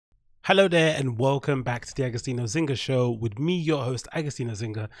Hello there, and welcome back to the Agostinho Zinga show with me, your host, Agostinho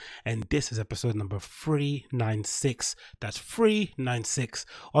Zinga, and this is episode number 396. That's 396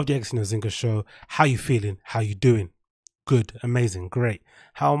 of the Agostinho Zinga show. How you feeling? How you doing? Good, amazing, great.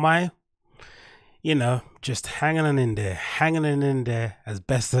 How am I? Just hanging on in there as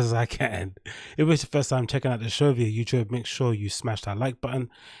best as I can. If it's your first time checking out the show via YouTube, make sure you smash that like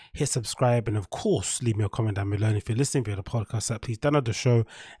button, hit subscribe, and of course, leave me a comment down below. And if you're listening via the podcast app, please download the show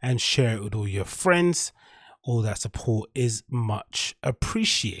and share it with all your friends. All that support is much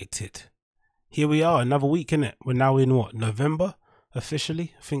appreciated. Here we are, another week, innit? We're now in what, November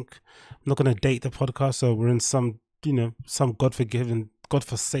officially? I think I'm not going to date the podcast, so we're in some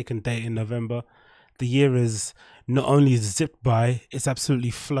godforsaken date in November. The year is not only zipped by, it's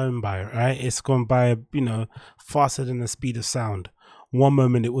absolutely flown by, right? It's gone by, faster than the speed of sound. One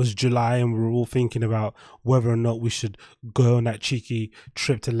moment it was July and we were all thinking about whether or not we should go on that cheeky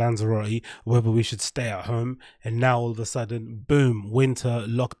trip to Lanzarote, whether we should stay at home. And now all of a sudden, boom, winter,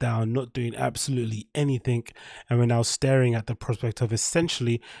 lockdown, not doing absolutely anything. And we're now staring at the prospect of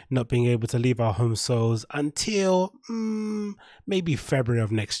essentially not being able to leave our home soils until maybe February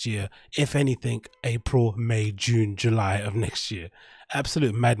of next year. If anything, April, May, June, July of next year.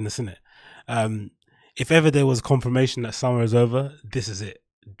 Absolute madness, isn't it? If ever there was confirmation that summer is over, this is it.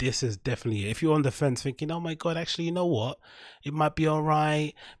 This is definitely it. If you're on the fence thinking, oh my God, actually, you know what? It might be all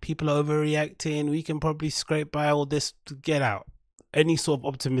right. People are overreacting. We can probably scrape by all this to get out. Any sort of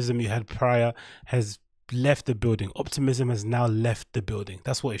optimism you had prior has left the building. Optimism has now left the building.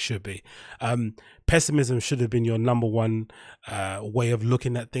 That's what it should be. Pessimism should have been your number one way of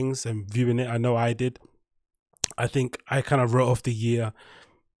looking at things and viewing it. I know I did. I think I kind of wrote off the year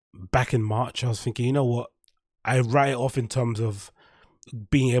back in March. I was thinking, you know what? I write it off in terms of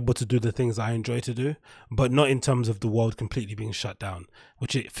being able to do the things I enjoy to do, but not in terms of the world completely being shut down,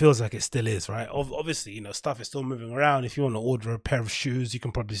 which it feels like it still is, right? Obviously, stuff is still moving around. If you want to order a pair of shoes, you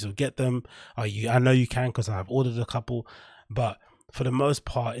can probably still get them. I know you can because I've ordered a couple, but for the most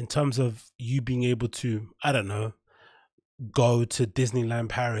part, in terms of you being able to, I don't know, go to Disneyland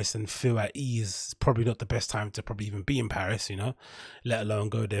Paris and feel at ease, probably not the best time to probably even be in Paris, let alone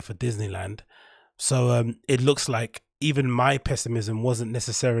go there for Disneyland. So it looks like even my pessimism wasn't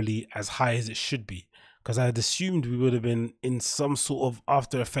necessarily as high as it should be, because I had assumed we would have been in some sort of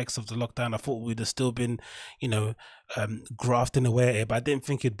after effects of the lockdown. I thought we'd have still been, grafting away at it, but I didn't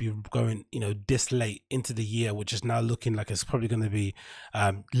think it'd be going, this late into the year, which is now looking like it's probably going to be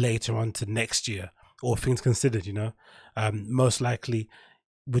later on to next year. All things considered, most likely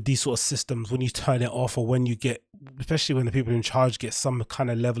with these sort of systems, when you turn it off, or when you get, especially when the people in charge get some kind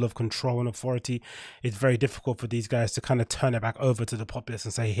of level of control and authority, it's very difficult for these guys to kind of turn it back over to the populace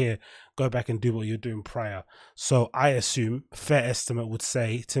and say, here, go back and do what you're doing prior. So I assume, fair estimate would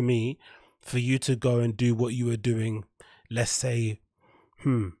say to me, for you to go and do what you were doing, let's say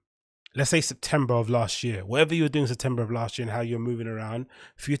September of last year, whatever you were doing September of last year and how you're moving around,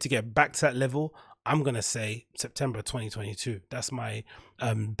 for you to get back to that level, I'm going to say September 2022. That's my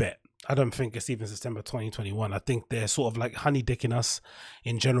bet. I don't think it's even September 2021. I think they're sort of like honey dicking us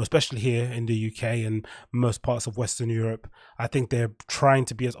in general, especially here in the UK and most parts of Western Europe. I think they're trying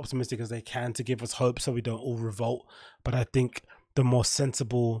to be as optimistic as they can to give us hope so we don't all revolt. But I think the more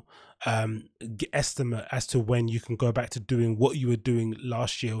sensible estimate as to when you can go back to doing what you were doing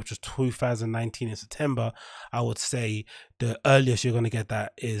last year, which was 2019 in September, I would say the earliest you're going to get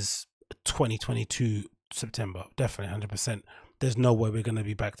that is 2022 September. Definitely 100%. There's no way we're going to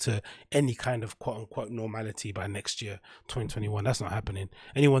be back to any kind of quote unquote normality by next year, 2021. That's not happening.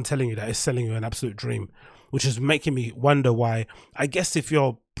 Anyone telling you that is selling you an absolute dream, which is making me wonder why. I guess if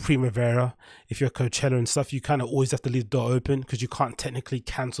you're Primavera, if you're Coachella and stuff, you kind of always have to leave the door open because you can't technically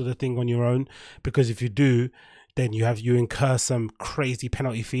cancel the thing on your own, because if you do, then you incur some crazy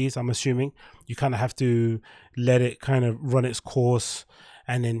penalty fees. I'm assuming you kind of have to let it kind of run its course,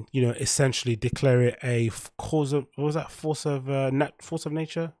 and then essentially declare it a cause of, what was that, force of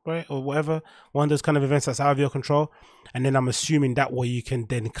nature, right, or whatever, one of those kind of events that's out of your control. And then I'm assuming that way you can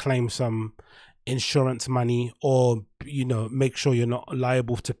then claim some insurance money, or make sure you're not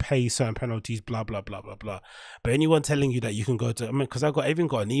liable to pay certain penalties, blah blah blah blah blah. But anyone telling you that you can go to, because I even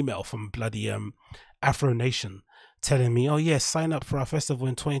got an email from bloody Afro Nation telling me, oh yes, sign up for our festival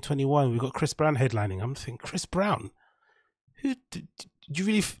in 2021, we got Chris Brown headlining. I'm thinking, Chris Brown? Who do you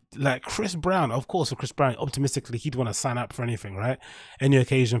really like? Chris Brown? Of course, for Chris Brown, optimistically, he'd want to sign up for anything, right? Any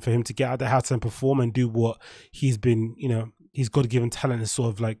occasion for him to get out of the house and perform and do what he's been, his God-given talent is sort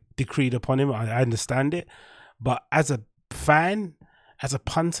of like decreed upon him. I understand it, but as a fan, as a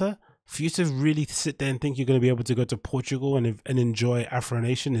punter, For you to really sit there and think you're going to be able to go to Portugal and enjoy Afro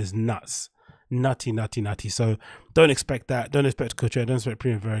Nation is nuts. Nutty. So don't expect that. Don't expect Couture. Don't expect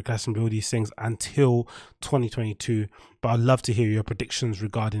Primavera Class and all these things until 2022. But I'd love to hear your predictions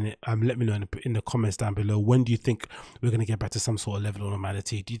regarding it. Let me know in the comments down below. When do you think we're going to get back to some sort of level of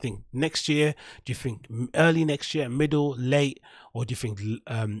normality? Do you think next year? Do you think early next year, middle, late? Or do you think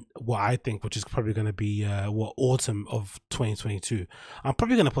what I think, which is probably going to be autumn of 2022? I'm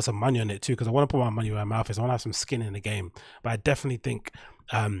probably going to put some money on it too, because I want to put my money where my mouth is. I want to have some skin in the game. But I definitely think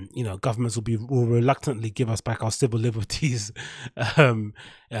governments will reluctantly give us back our civil liberties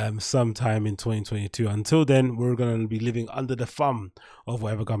sometime in 2022. Until then, we're going to be living under the thumb of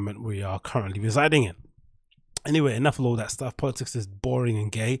whatever government we are currently residing in. Anyway, enough of all that stuff. Politics is boring and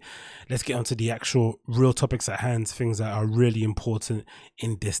gay. Let's get on to the actual real topics at hand, things that are really important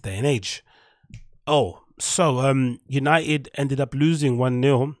in this day and age. United ended up losing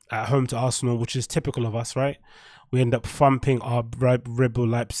 1-0 at home to Arsenal, which is typical of us, right? We end up thumping our Red Bull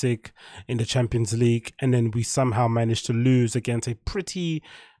Leipzig in the Champions League, and then we somehow managed to lose against a pretty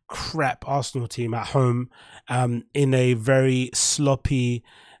crap Arsenal team at home in a very sloppy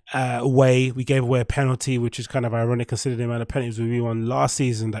way. We gave away a penalty, which is kind of ironic considering the amount of penalties we won last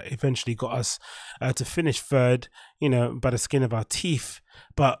season that eventually got us to finish third, by the skin of our teeth.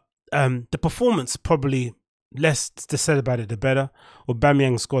 But the performance, probably less to said about it, the better.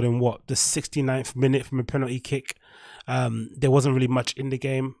 Aubameyang scored in the 69th minute from a penalty kick. There wasn't really much in the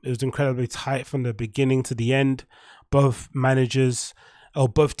game. It was incredibly tight from the beginning to the end. Both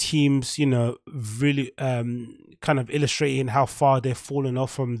teams, really kind of illustrating how far they've fallen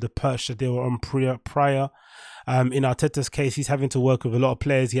off from the perch that they were on prior. In Arteta's case, he's having to work with a lot of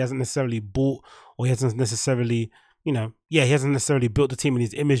players he hasn't necessarily bought, or he hasn't necessarily he hasn't necessarily built the team in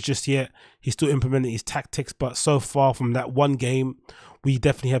his image just yet. He's still implementing his tactics, but so far from that one game, we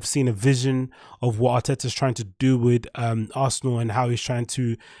definitely have seen a vision of what Arteta's trying to do with Arsenal and how he's trying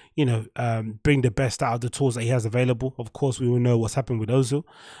to, bring the best out of the tools that he has available. Of course, we will know what's happened with Ozil,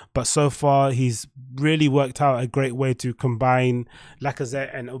 but so far he's really worked out a great way to combine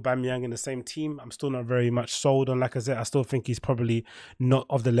Lacazette and Aubameyang in the same team. I'm still not very much sold on Lacazette. I still think he's probably not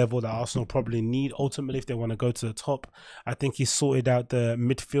of the level that Arsenal probably need ultimately if they want to go to the top. I think he's sorted out the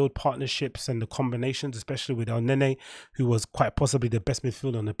midfield partnerships and the combinations, especially with El Nene, who was quite possibly the best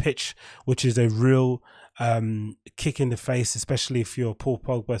midfielder on the pitch, which is a real kick in the face, especially if you're Paul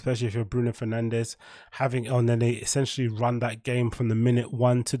Pogba, especially if you're Bruno Fernandes. Having El Nene essentially run that game from the minute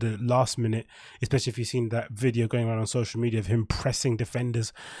 1 to the last minute, especially if you've seen that video going around on social media of him pressing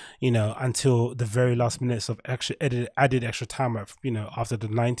defenders, until the very last minutes of actually added extra time after the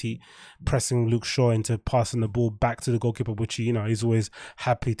 90, pressing Luke Shaw into passing the ball back to the goalkeeper, which he's always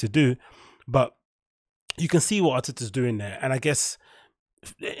happy to do. But you can see what Arteta's doing there. And I guess,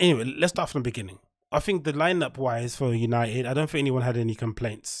 anyway, let's start from the beginning. I think the lineup wise for United, I don't think anyone had any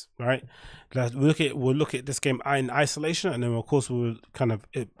complaints, right? We'll look at this game in isolation, and then of course I'll kind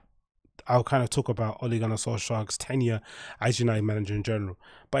of talk about Ole Gunnar Solskjaer's tenure as United manager in general.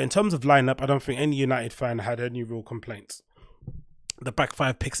 But in terms of lineup, I don't think any United fan had any real complaints. The back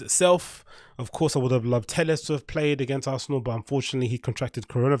five picks itself, of course, I would have loved Telles to have played against Arsenal, but unfortunately he contracted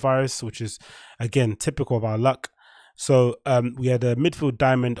coronavirus, which is, again, typical of our luck. So we had a midfield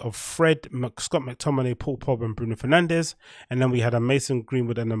diamond of Fred, Scott McTominay, Paul Pogba and Bruno Fernandes. And then we had a Mason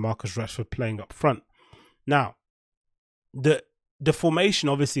Greenwood and a Marcus Rashford playing up front. Now, the formation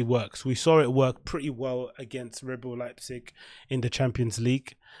obviously works. We saw it work pretty well against Red Bull Leipzig in the Champions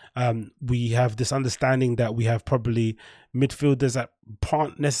League. We have this understanding that we have probably midfielders that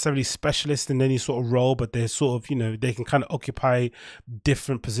aren't necessarily specialists in any sort of role, but they're sort of, they can kind of occupy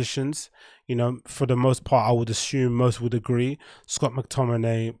different positions. For the most part, I would assume most would agree. Scott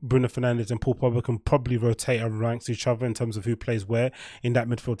McTominay, Bruno Fernandes and Paul Pogba can probably rotate ranks each other in terms of who plays where in that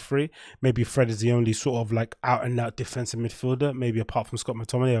midfield three. Maybe Fred is the only sort of like out and out defensive midfielder, maybe apart from Scott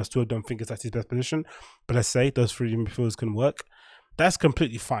McTominay. I still don't think it's at his best position, but let's say those three midfielders can work. That's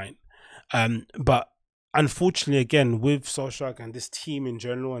completely fine. But unfortunately, again, with Solskjaer and this team in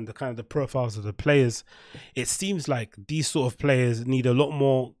general and the kind of the profiles of the players, it seems like these sort of players need a lot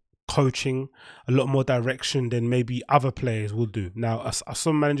more coaching, a lot more direction than maybe other players will do. Now,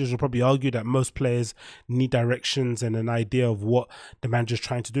 some managers will probably argue that most players need directions and an idea of what the manager is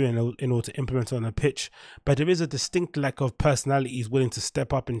trying to do in order to implement it on a pitch. But there is a distinct lack of personalities willing to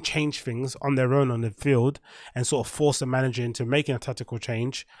step up and change things on their own on the field and sort of force the manager into making a tactical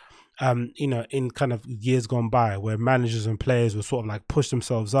change. In kind of years gone by, where managers and players will sort of like push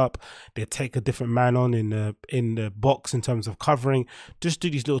themselves up, they take a different man on in the box in terms of covering, just do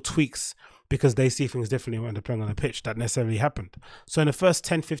these little tweaks because they see things differently when they're playing on the pitch. That necessarily happened. So in the first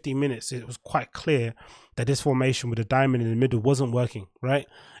 10, 15 minutes, it was quite clear that this formation with a diamond in the middle wasn't working, right?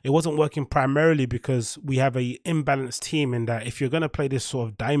 It wasn't working primarily because we have a imbalanced team, in that if you're going to play this sort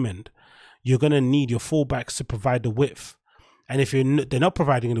of diamond, you're going to need your fullbacks to provide the width. And if they're not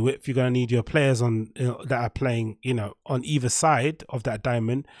providing the width, you're going to need your players on that are playing, on either side of that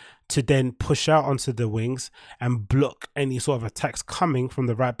diamond, to then push out onto the wings and block any sort of attacks coming from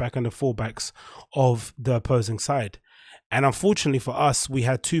the right back and the fullbacks of the opposing side. And unfortunately for us, we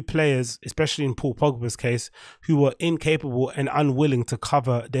had two players, especially in Paul Pogba's case, who were incapable and unwilling to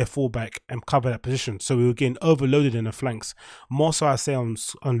cover their fullback and cover that position. So we were getting overloaded in the flanks. More so, I say, on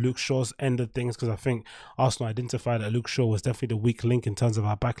Luke Shaw's end of things, because I think Arsenal identified that Luke Shaw was definitely the weak link in terms of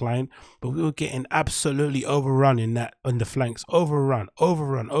our back line. But we were getting absolutely overrun on the flanks. Overrun.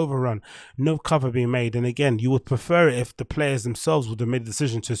 No cover being made. And again, you would prefer it if the players themselves would have made the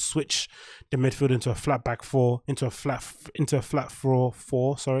decision to switch the midfield into a flat back four, into a flat 4,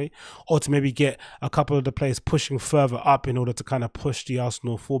 or to maybe get a couple of the players pushing further up in order to kind of push the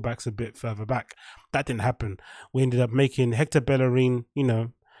Arsenal fullbacks a bit further back. That didn't happen. We ended up making Hector Bellerin,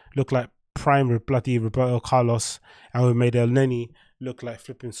 look like prime bloody Roberto Carlos, and we made El Neni look like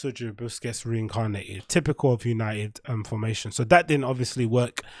flipping Sergio Busquets reincarnated. Typical of United formation. So that didn't obviously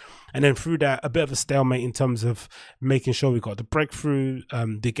work. And then through that, a bit of a stalemate in terms of making sure we got the breakthrough.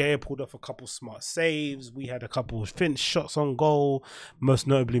 De Gea pulled off a couple smart saves. We had a couple of Finch shots on goal. Most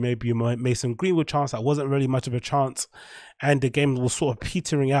notably, maybe Mason Greenwood chance. That wasn't really much of a chance. And the game was sort of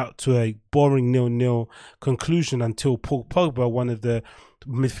petering out to a boring 0-0 conclusion until Paul Pogba, one of the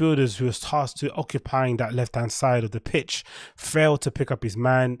midfielders who was tasked to occupying that left-hand side of the pitch, failed to pick up his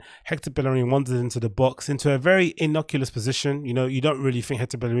man. Hector Bellerin wandered into the box, into a very innocuous position. You don't really think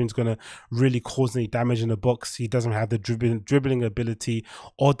Hector Bellerin's going to really cause any damage in the box. He doesn't have the dribbling ability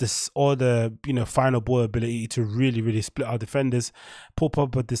or the final ball ability to really split our defenders. Paul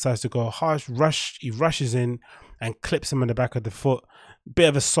Pogba decides to go harsh rush. He rushes in and clips him in the back of the foot. Bit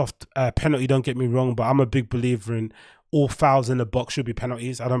of a soft penalty, don't get me wrong, but I'm a big believer in all fouls in the box should be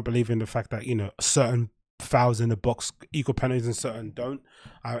penalties. I don't believe in the fact that, certain fouls in the box equal penalties and certain don't.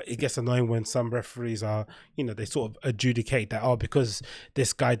 It gets annoying when some referees are, they sort of adjudicate that, because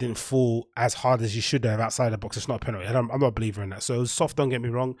this guy didn't fall as hard as he should have outside the box, it's not a penalty. I'm not a believer in that. So it was soft, don't get me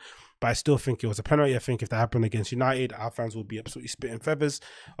wrong, but I still think it was a penalty. I think if that happened against United, our fans would be absolutely spitting feathers.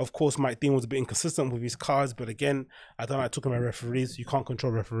 Of course, Mike Dean was a bit inconsistent with his cards, but again, I don't like talking about referees. You can't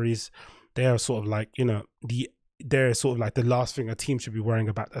control referees. They are sort of like, they're sort of like the last thing a team should be worrying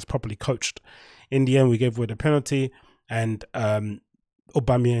about that's properly coached. In the end, we gave away the penalty, and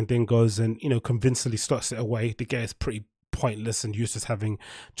Aubameyang then goes and convincingly slots it away. The game is pretty pointless and useless having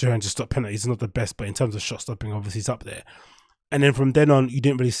Duran just stop penalties. He's not the best, but in terms of shot stopping, obviously he's up there. And then from then on, you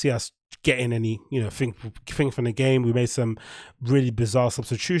didn't really see us getting any, think from the game. We made some really bizarre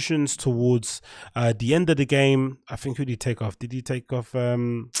substitutions towards the end of the game. I think, who did he take off? Did he take off?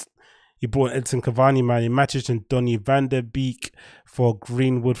 He brought Edson Cavani, Manny Matic, and Donny van der Beek for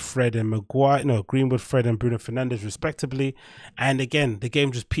Greenwood, Fred, and Maguire. No, Greenwood, Fred, and Bruno Fernandes, respectively. And again, the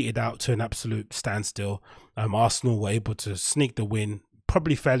game just petered out to an absolute standstill. Arsenal were able to sneak the win,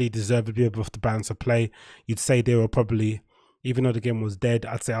 probably fairly deservedly above the balance of play. You'd say they were probably, even though the game was dead,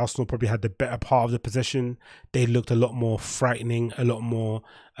 I'd say Arsenal probably had the better part of the possession. They looked a lot more frightening, a lot more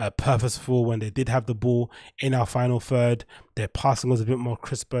purposeful when they did have the ball in our final third. Their passing was a bit more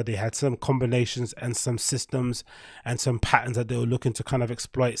crisper. They had some combinations and some systems and some patterns that they were looking to kind of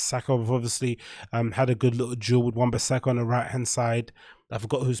exploit. Saka obviously had a good little duel with Wan-Bissaka on the right-hand side. I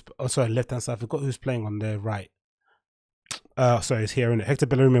forgot who's, left-hand side. I forgot who's playing on their right. It's here, in Hector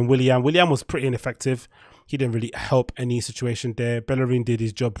Bellerin and Willian. Willian was pretty ineffective. He didn't really help any situation there. Bellerin did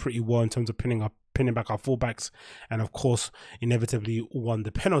his job pretty well in terms of pinning back our fullbacks, and of course, inevitably won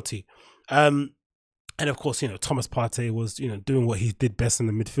the penalty. And of course, Thomas Partey was, doing what he did best in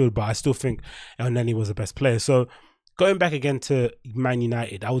the midfield, but I still think El Neni was the best player. So going back again to Man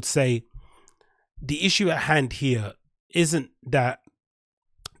United, I would say the issue at hand here isn't that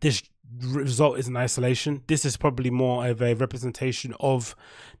this result is in isolation. This is probably more of a representation of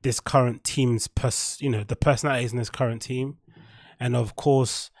this current team's the personalities in this current team, and of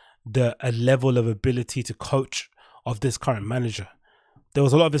course a level of ability to coach of this current manager. There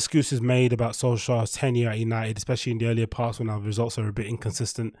was a lot of excuses made about Solskjaer's tenure at United, especially in the earlier parts when our results are a bit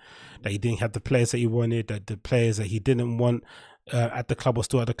inconsistent, that he didn't have the players that he wanted, that the players that he didn't want at the club or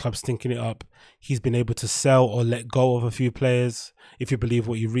still at the club stinking it up. He's been able to sell or let go of a few players. If you believe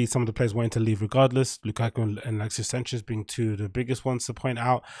what you read, some of the players wanting to leave regardless. Lukaku and Alexis Sanchez being two of the biggest ones to point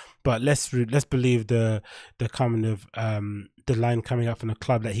out. But let's believe the kind of the line coming up from the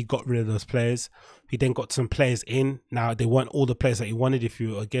club that he got rid of those players. He then got some players in. Now, they weren't all the players that he wanted. If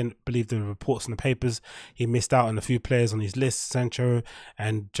you, again, believe the reports in the papers, he missed out on a few players on his list, Sancho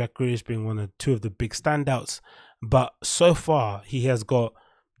and Jack Grealish being two of the big standouts. But so far, he has got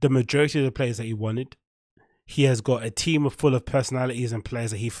the majority of the players that he wanted. He has got a team full of personalities and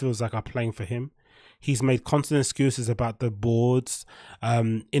players that he feels like are playing for him. He's made constant excuses about the board's,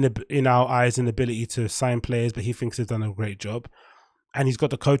 in our eyes, inability to sign players, but he thinks he's done a great job. And he's got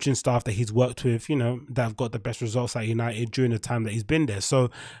the coaching staff that he's worked with, that have got the best results at United during the time that he's been there. So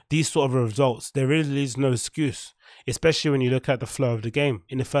these sort of results, there really is no excuse, especially when you look at the flow of the game.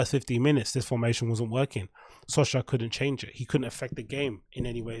 In the first 15 minutes, this formation wasn't working. Solskjaer couldn't change it. He couldn't affect the game in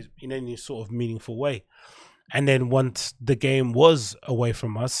any way, in any sort of meaningful way. And then once the game was away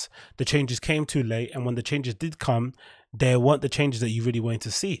from us, the changes came too late. And when the changes did come, they weren't the changes that you really wanted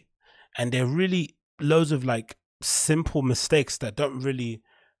to see. And they're really loads of simple mistakes that don't really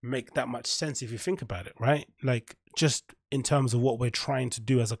make that much sense if you think about it, right? Just in terms of what we're trying to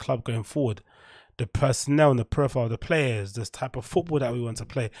do as a club going forward, the personnel and the profile of the players, this type of football that we want to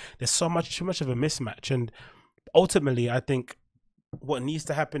play, there's too much of a mismatch. And ultimately, I think what needs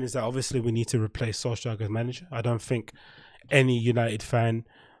to happen is that obviously we need to replace Solskjaer as manager. I don't think any United fan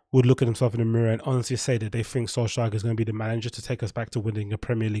would look at himself in the mirror and honestly say that they think Solskjaer is going to be the manager to take us back to winning a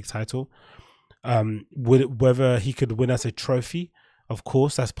Premier League title. Whether he could win us a trophy, of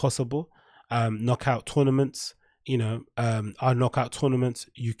course, that's possible. Knockout tournaments, our knockout tournaments,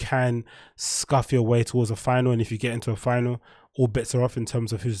 you can scuff your way towards a final, and if you get into a final, all bets are off in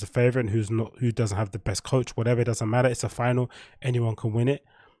terms of who's the favorite and who's not, who doesn't have the best coach, whatever, it doesn't matter. It's a final, anyone can win it.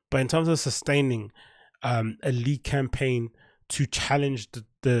 But in terms of sustaining a league campaign to challenge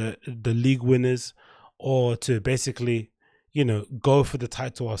the league winners, or to basically go for the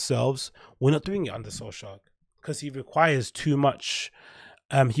title ourselves, we're not doing it under Solskjaer because he requires too much.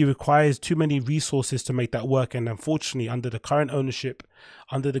 He requires too many resources to make that work. And unfortunately, under the current ownership,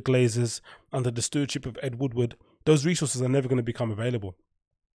 under the Glazers, under the stewardship of Ed Woodward, those resources are never going to become available.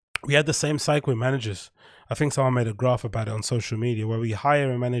 We had the same cycle with managers. I think someone made a graph about it on social media where we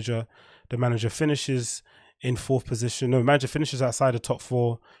hire a manager, the manager finishes in fourth position. No, manager finishes outside the top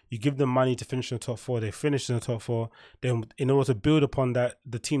four. You give them money to finish in the top four. They finish in the top four. Then, in order to build upon that,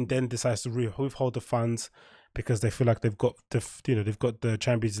 the team then decides to withhold the funds because they feel like they've got the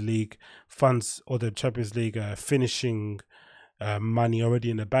Champions League funds or the Champions League finishing money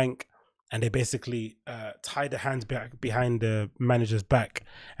already in the bank, and they basically tie the hands behind the manager's back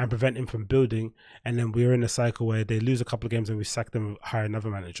and prevent him from building. And then we're in a cycle where they lose a couple of games and we sack them and hire another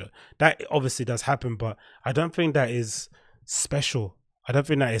manager. That obviously does happen, but I don't think that is special. I don't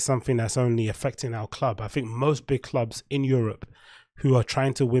think that is something that's only affecting our club. I think most big clubs in Europe who are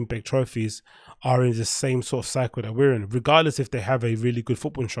trying to win big trophies are in the same sort of cycle that we're in, regardless if they have a really good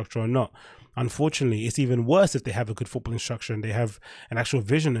football structure or not. Unfortunately, it's even worse if they have a good footballing structure and they have an actual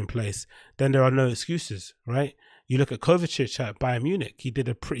vision in place. Then there are no excuses, right? You look at Kovacic at Bayern Munich. He did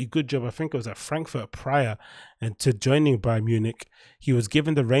a pretty good job. I think it was at Frankfurt prior and to joining Bayern Munich. He was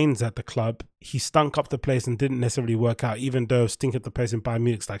given the reins at the club. He stunk up the place and didn't necessarily work out, even though stinking up the place in Bayern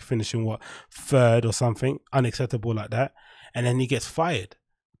Munich's like finishing third or something, unacceptable like that. And then he gets fired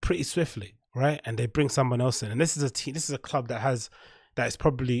pretty swiftly, right? And they bring someone else in. And this is a team. This is a club that is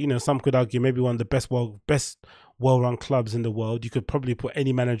probably, some could argue maybe one of the best well-run clubs in the world. You could probably put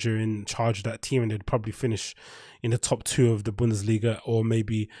any manager in charge of that team and they'd probably finish in the top two of the Bundesliga, or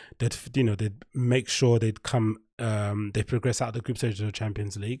maybe they'd make sure they progress out of the group stage of the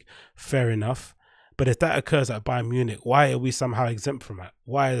Champions League. Fair enough. But if that occurs at Bayern Munich, why are we somehow exempt from that?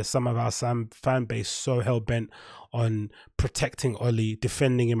 Why are some of our fan base so hell-bent on protecting Oli,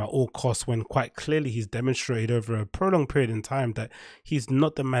 defending him at all costs, when quite clearly he's demonstrated over a prolonged period in time that he's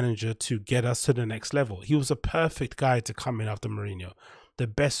not the manager to get us to the next level? He was a perfect guy to come in after Mourinho. The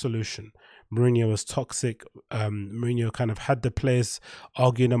best solution. Mourinho was toxic. Mourinho kind of had the players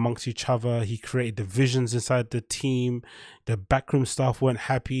arguing amongst each other. He created divisions inside the team. The backroom staff weren't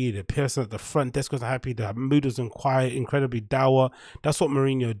happy. The person at the front desk wasn't happy. The mood was quiet, incredibly dour. That's what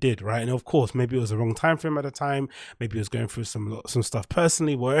Mourinho did, right? And of course, maybe it was the wrong time for him at the time. Maybe he was going through some stuff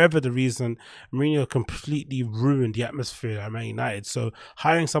personally. Whatever the reason, Mourinho completely ruined the atmosphere at Man United. So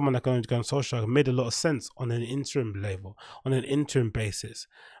hiring someone like Gunnar Solskjaer made a lot of sense on an interim level, on an interim basis.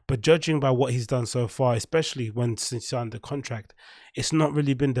 But judging by what he's done so far, especially since he signed the contract, it's not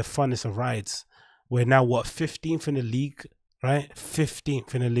really been the funnest of rides. We're now 15th in the league, right?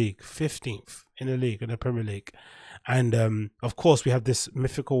 15th in the league, 15th in the league, in the Premier League. And of course, we have this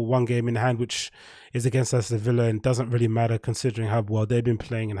mythical one game in hand, which is against Aston Villa, and doesn't really matter considering how well they've been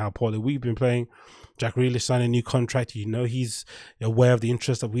playing and how poorly we've been playing. Jack Grealish signed a new contract. You know, he's aware of the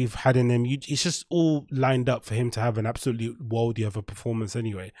interest that we've had in him. It's just all lined up for him to have an absolutely worldy of a performance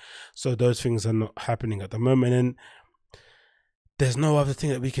anyway. So those things are not happening at the moment. And there's no other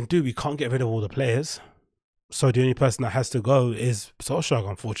thing that we can do. We can't get rid of all the players. So the only person that has to go is Solskjaer,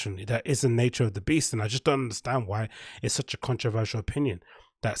 unfortunately. That is the nature of the beast. And I just don't understand why it's such a controversial opinion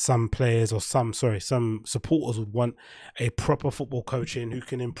that some players or some supporters would want a proper football coach in who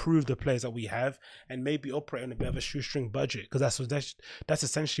can improve the players that we have and maybe operate on a bit of a shoestring budget, because that's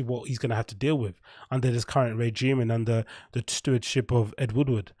essentially what he's going to have to deal with under this current regime and under the stewardship of Ed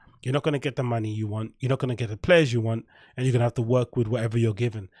Woodward. You're not going to get the money you want. You're not going to get the players you want, and you're going to have to work with whatever you're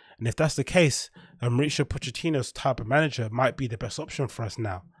given. And if that's the case, Mauricio Pochettino's type of manager might be the best option for us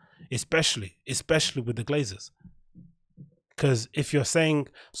now, especially with the Glazers. Because if you're saying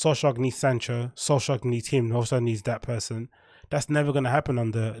Solskjaer needs Sancho, Solskjaer needs him, Solskjaer needs that person, that's never going to happen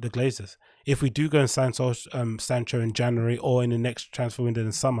under the Glazers. If we do go and sign Sancho in January or in the next transfer window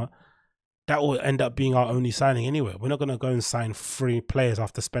in summer, that will end up being our only signing anyway. We're not going to go and sign 3 players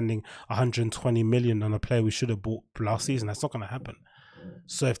after spending 120 million on a player we should have bought last season. That's not going to happen.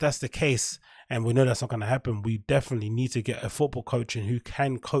 So if that's the case, and we know that's not going to happen, we definitely need to get a football coach in who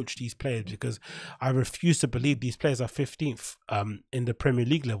can coach these players, because I refuse to believe these players are 15th in the Premier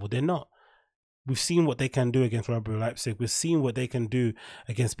League level. They're not. We've seen what they can do against RB Leipzig. We've seen what they can do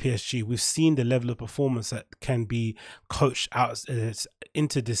against PSG. We've seen the level of performance that can be coached out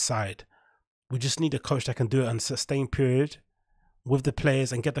into this side. We just need a coach that can do it on a sustained period with the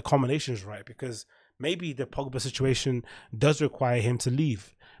players and get the combinations right, because maybe the Pogba situation does require him to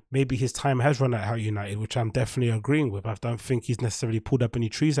leave. Maybe his time has run out at United, which I'm definitely agreeing with. I don't think he's necessarily pulled up any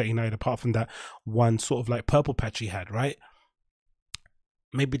trees at United apart from that one sort of like purple patch he had, right?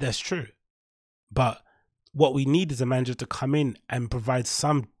 Maybe that's true. But what we need is a manager to come in and provide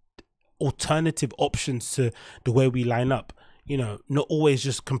some alternative options to the way we line up. You know, not always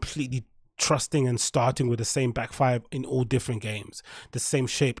just completely trusting and starting with the same back five in all different games, the same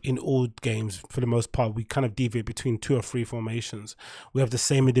shape in all games. For the most part, we kind of deviate between 2 or 3 formations. We have the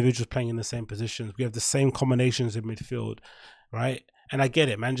same individuals playing in the same positions. We have the same combinations in midfield, right? And I get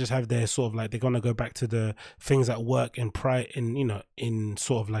it, managers have their sort of like, they're going to go back to the things that work in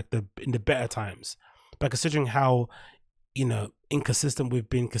sort of like in the better times. But considering how, inconsistent we've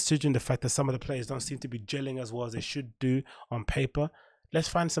been, considering the fact that some of the players don't seem to be gelling as well as they should do on paper, let's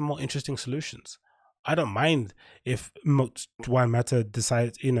find some more interesting solutions. I don't mind if Juan Mata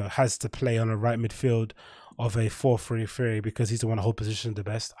decides, has to play on a right midfield of a 4-3-3 because he's the one to hold position the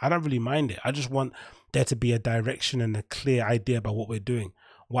best. I don't really mind it. I just want there to be a direction and a clear idea about what we're doing.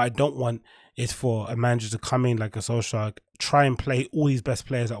 What I don't want is for a manager to come in like a Solskjaer, try and play all these best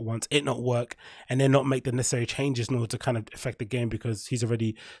players at once, it not work, and then not make the necessary changes in order to kind of affect the game because he's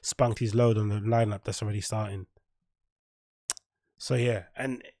already spunked his load on the lineup that's already starting. So yeah,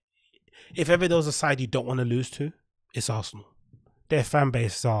 and if ever there was a side you don't want to lose to, it's Arsenal. Their fan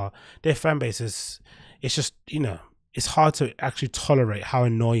base is, it's just, it's hard to actually tolerate how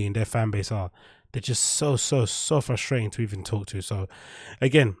annoying their fan base are. They're just so frustrating to even talk to. So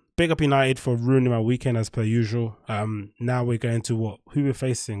again, big up United for ruining my weekend as per usual. Now we're going to who we're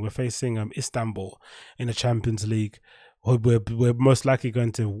facing. We're facing Istanbul in the Champions League. We're most likely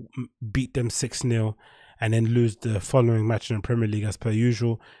going to beat them 6-0. And then lose the following match in the Premier League as per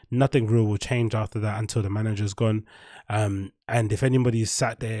usual. Nothing real will change after that until the manager's gone. And if anybody's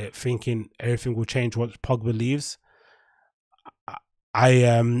sat there thinking everything will change once Pogba leaves,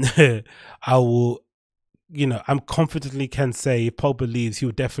 I will, I'm confidently can say if Pogba leaves, he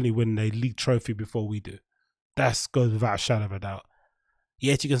will definitely win a league trophy before we do. That goes without a shadow of a doubt.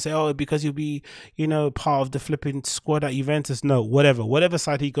 Yet you can say, oh, because he'll be, part of the flipping squad at Juventus. No, whatever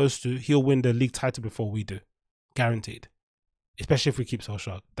side he goes to, he'll win the league title before we do. Guaranteed. Especially if we keep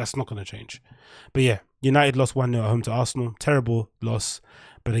Solskjaer. That's not going to change. But yeah, United lost 1-0 at home to Arsenal. Terrible loss.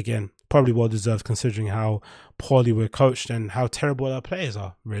 But again, probably well deserved considering how poorly we're coached and how terrible our players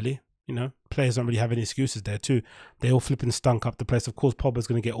are, really. Players don't really have any excuses there too. They all flipping stunk up the place. Of course, Pogba's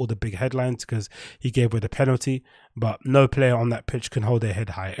going to get all the big headlines because he gave away the penalty, but no player on that pitch can hold their head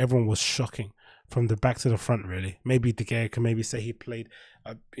high. Everyone was shocking from the back to the front, really. Maybe De Gea can maybe say he played,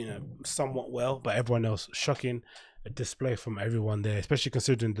 somewhat well, but everyone else, shocking display from everyone there, especially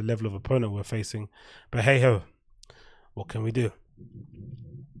considering the level of opponent we're facing. But hey ho, what can we do?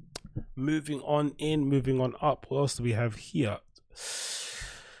 Moving on up. What else do we have here?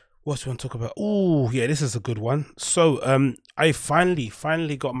 What do you want to talk about? Oh, yeah, this is a good one. So, I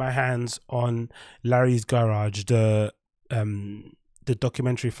finally got my hands on Larry's Garage, the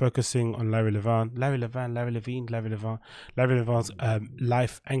documentary focusing on Larry Levan's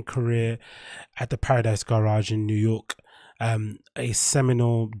life and career at the Paradise Garage in New York, a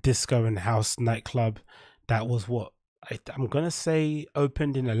seminal disco and house nightclub that was what I'm gonna say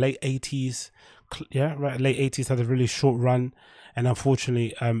opened in the late 80s. Yeah, right, late 80s, had a really short run, and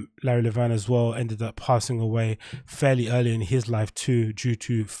unfortunately, Larry Levan as well ended up passing away fairly early in his life too, due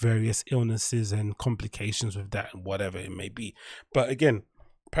to various illnesses and complications with that, and whatever it may be. But again,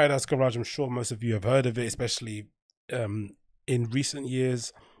 Paradise Garage, I'm sure most of you have heard of it, especially in recent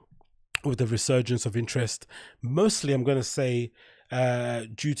years with the resurgence of interest. Mostly, I'm going to say,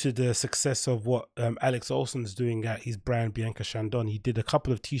 due to the success of what Alex Olson's doing at his brand Bianca Chandon. He did a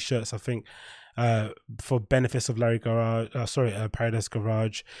couple of T-shirts, I think, for benefits of Paradise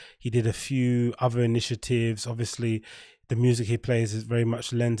Garage. He did a few other initiatives. Obviously, the music he plays is very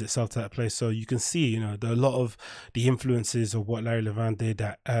much lends itself to that place. So you can see, a lot of the influences of what Larry Levan did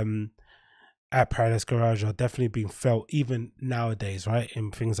at Paradise Garage are definitely being felt even nowadays, right?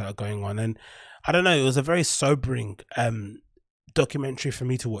 In things that are going on. And I don't know, it was a very sobering documentary for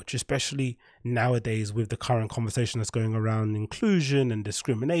me to watch, especially nowadays with the current conversation that's going around inclusion and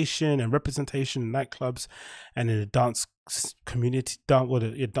discrimination and representation in nightclubs and in the dance community,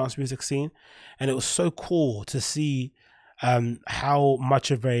 dance music scene. And it was so cool to see how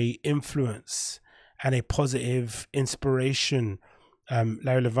much of a influence and a positive inspiration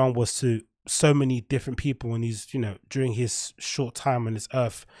Larry Levan was to so many different people, and he's during his short time on this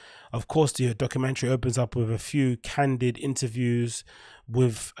earth. Of course, the documentary opens up with a few candid interviews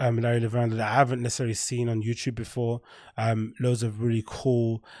with Larry Levan that I haven't necessarily seen on YouTube before. Loads of really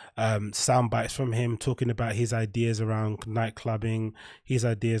cool sound bites from him talking about his ideas around nightclubbing, his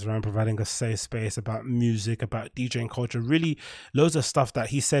ideas around providing a safe space, about music, about DJing culture. Really, loads of stuff that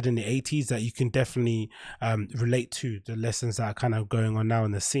he said in the 80s that you can definitely relate to the lessons that are kind of going on now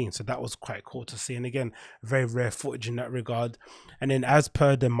in the scene. So that was quite cool to see. And again, very rare footage in that regard. And then, as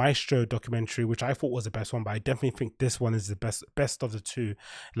per the Maestro documentary, which I thought was the best one, but I definitely think this one is the best of the two,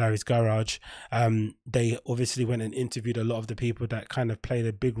 Larry's Garage. They obviously went and interviewed a lot of the people that kind of played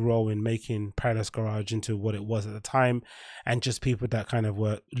a big role in making Paradise Garage into what it was at the time, and just people that kind of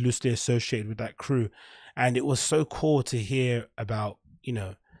were loosely associated with that crew. And it was so cool to hear about,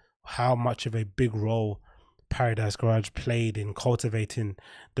 how much of a big role Paradise Garage played in cultivating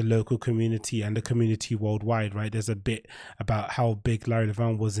the local community and the community worldwide, right? There's a bit about how big Larry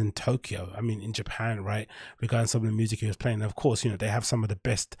Levan was in Tokyo, in Japan, right? Regarding some of the music he was playing. And of course, they have some of the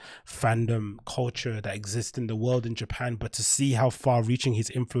best fandom culture that exists in the world in Japan, but to see how far reaching his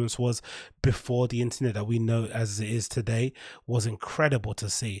influence was before the internet that we know as it is today was incredible to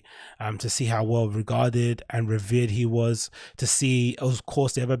see. To see how well regarded and revered he was, to see, of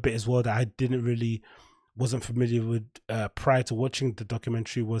course, the other bit as well that I wasn't familiar with prior to watching the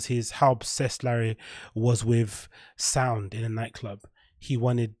documentary was how obsessed Larry was with sound in a nightclub. He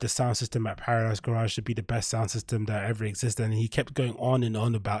wanted the sound system at Paradise Garage to be the best sound system that ever existed, and he kept going on and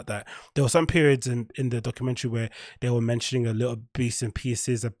on about that. There were some periods in the documentary where they were mentioning a little bits and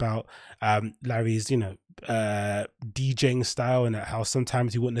pieces about Larry's DJing style, and how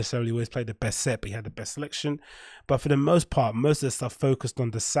sometimes he wouldn't necessarily always play the best set, but he had the best selection. But for the most part, most of the stuff focused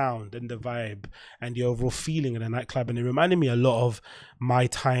on the sound and the vibe and the overall feeling of the nightclub. And it reminded me a lot of my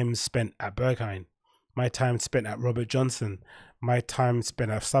time spent at Berghain, my time spent at Robert Johnson, my time spent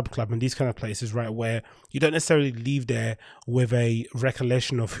at Sub Club and these kind of places, right, where you don't necessarily leave there with a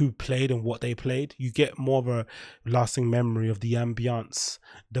recollection of who played and what they played. You get more of a lasting memory of the ambience,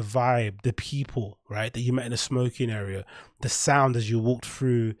 the vibe, the people, right, that you met in the smoking area, the sound as you walked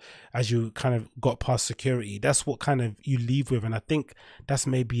through, as you kind of got past security. That's what kind of you leave with. And I think that's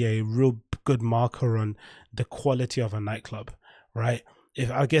maybe a real good marker on the quality of a nightclub, right? If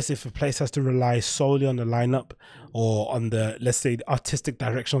a place has to rely solely on the lineup or on the, let's say, artistic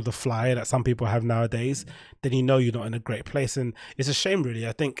direction of the flyer that some people have nowadays, then you're not in a great place. And it's a shame, really.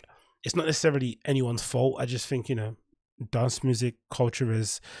 I think it's not necessarily anyone's fault. I just think, dance music culture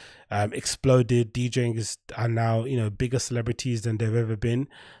has exploded. DJing are now, bigger celebrities than they've ever been.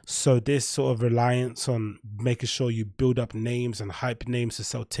 So this sort of reliance on making sure you build up names and hype names to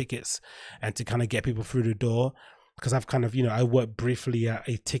sell tickets and to kind of get people through the door. Because I've kind of, I worked briefly at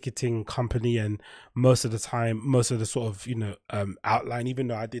a ticketing company, and most of the time, most of the sort of, outline, even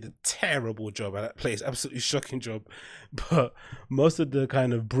though I did a terrible job at that place, absolutely shocking job, but most of the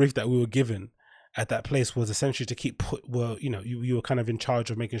kind of brief that we were given at that place was essentially to keep you were kind of in charge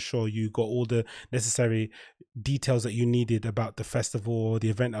of making sure you got all the necessary details that you needed about the festival or the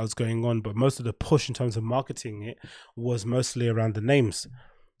event that was going on. But most of the push in terms of marketing it was mostly around the names,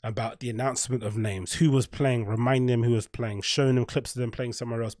 about the announcement of names, who was playing, reminding them who was playing, showing them clips of them playing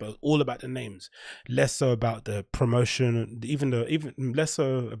somewhere else, but all about the names, less so about the promotion, even less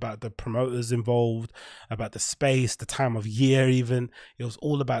so about the promoters involved, about the space, the time of year. Even it was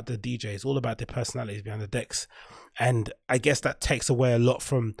all about the DJs, all about the personalities behind the decks. And I guess that takes away a lot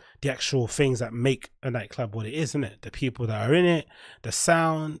from the actual things that make a nightclub what it is, isn't it? The people that are in it, the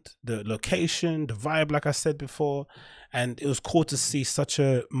sound, the location, the vibe, like I said before. And it was cool to see such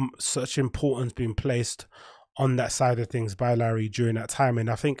importance being placed on that side of things by Larry during that time. And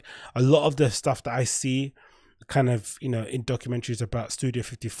I think a lot of the stuff that I see kind of, in documentaries about Studio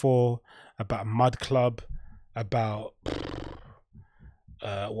 54, about Mud Club, about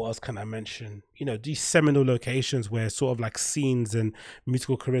what else can I mention? These seminal locations where sort of like scenes and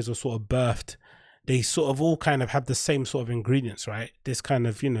musical careers are sort of birthed. They sort of all kind of have the same sort of ingredients, right? This kind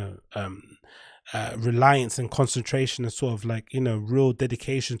of, reliance and concentration and sort of like, real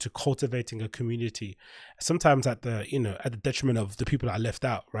dedication to cultivating a community, sometimes at the detriment of the people that are left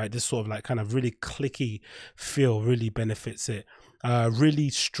out, right? This sort of like kind of really cliquey feel really benefits it.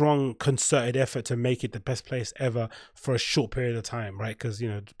 Really strong concerted effort to make it the best place ever for a short period of time, right? Because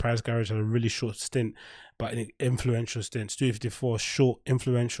Paris Garage had a really short stint, but an influential stint. Studio 54, short,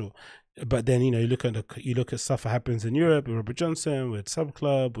 influential. But then you look at stuff that happens in Europe with Robert Johnson, with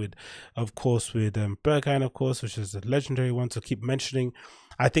Subclub, with Berghain, of course, which is a legendary one to keep mentioning.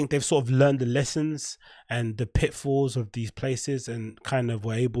 I think they've sort of learned the lessons and the pitfalls of these places and kind of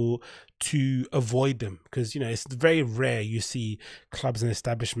were able to avoid them, because it's very rare you see clubs and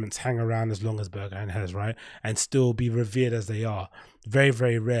establishments hang around as long as Berghain has, right, and still be revered as they are. Very,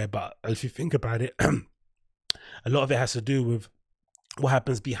 very rare. But if you think about it, a lot of it has to do with what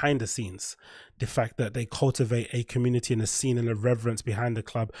happens behind the scenes, the fact that they cultivate a community and a scene and a reverence behind the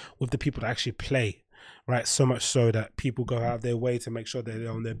club with the people that actually play, right? So much so that people go out of their way to make sure that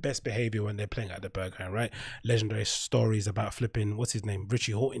they're on their best behavior when they're playing at the Berghain, right? Legendary stories about flipping, what's his name,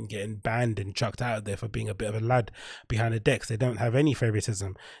 Richie Horton, getting banned and chucked out of there for being a bit of a lad behind the decks. They don't have any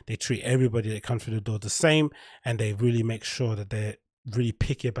favoritism. They treat everybody that comes through the door the same, and they really make sure that they're really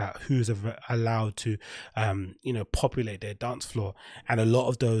picky about who's allowed to populate their dance floor. And a lot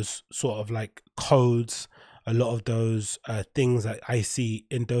of those sort of like codes, a lot of those things that I see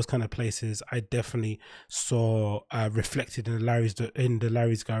in those kind of places, I definitely saw reflected in the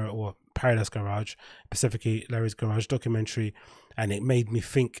Larry's Garage, or Paradise Garage, specifically Larry's Garage documentary. And it made me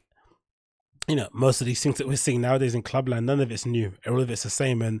think, most of these things that we're seeing nowadays in Clubland, none of it's new, all of it's the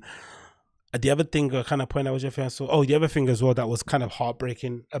same. And the other thing I kind of point out was the other thing as well that was kind of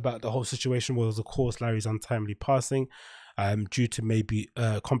heartbreaking about the whole situation was, of course, Larry's untimely passing, due to maybe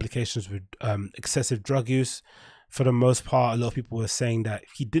complications with excessive drug use. For the most part, a lot of people were saying that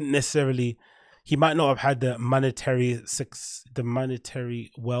he might not have had the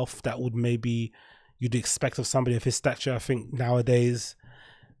monetary wealth that would maybe you'd expect of somebody of his stature. I think nowadays,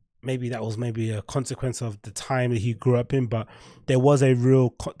 maybe that was a consequence of the time that he grew up in, but there was a real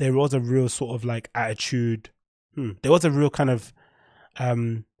sort of like attitude. There was a real kind of,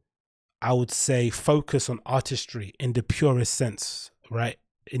 I would say, focus on artistry in the purest sense, right?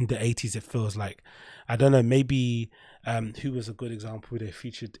 In the 80s, it feels like, I don't know, maybe, who was a good example they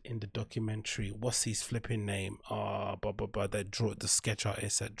featured in the documentary? What's his flipping name? The sketch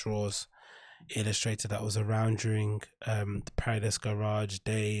artist that draws illustrator that was around during the Paradise Garage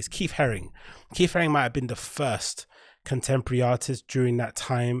days. Keith Haring might have been the first contemporary artist during that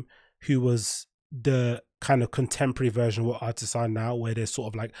time who was the kind of contemporary version of what artists are now, where they're sort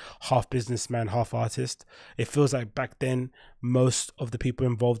of like half businessman, half artist. It feels like back then most of the people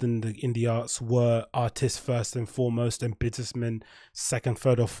involved in the arts were artists first and foremost, and businessmen second,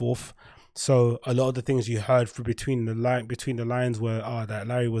 third, or fourth. So a lot of the things you heard between the lines were that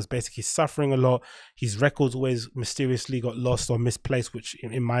Larry was basically suffering a lot. His records always mysteriously got lost or misplaced, which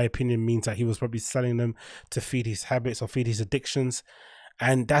in my opinion means that he was probably selling them to feed his habits or feed his addictions.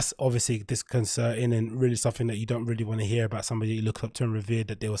 And that's obviously disconcerting and really something that you don't really want to hear about somebody you look up to and revere,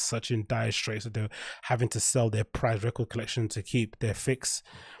 that they were such in dire straits that they were having to sell their prized record collection to keep their fix.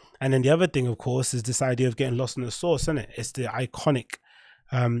 And then the other thing, of course, is this idea of getting lost in the sauce, isn't it? It's the iconic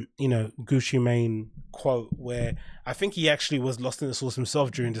Gucci Mane quote, where I think he actually was lost in the sauce himself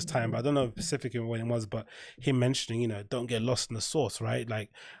during this time, but I don't know specifically when it was, but him mentioning, don't get lost in the sauce, right?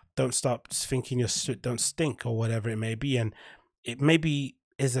 Like, don't stop thinking your shit don't stink, or whatever it may be. And it maybe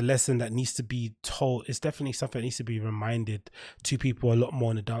is a lesson that needs to be told. It's definitely something that needs to be reminded to people a lot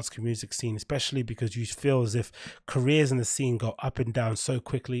more in the dance music scene, especially because you feel as if careers in the scene go up and down so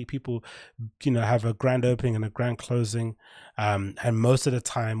quickly. People, have a grand opening and a grand closing. And most of the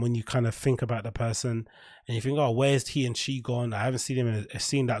time when you kind of think about the person and you think, oh, where's he and she gone? I haven't seen him in a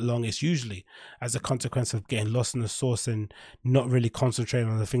scene that long. It's usually as a consequence of getting lost in the source and not really concentrating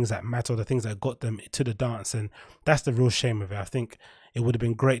on the things that matter, the things that got them to the dance. And that's the real shame of it. I think it would have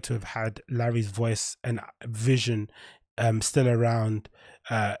been great to have had Larry's voice and vision still around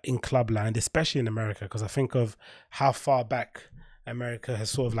in clubland, especially in America, because I think of how far back America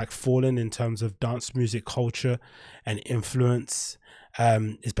has sort of like fallen in terms of dance music culture and influence,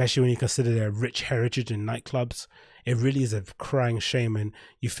 especially when you consider their rich heritage in nightclubs. It really is a crying shame, and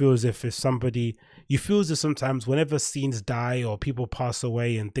you feel as if sometimes whenever scenes die or people pass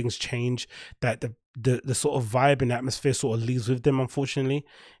away and things change, that the sort of vibe and atmosphere sort of leaves with them. Unfortunately,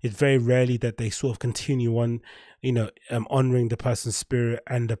 it's very rarely that they sort of continue on, honoring the person's spirit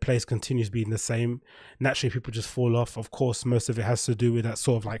and the place continues being the same. Naturally, people just fall off. Of course, most of it has to do with that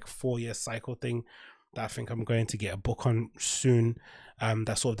sort of like 4-year cycle thing that I think I'm going to get a book on soon.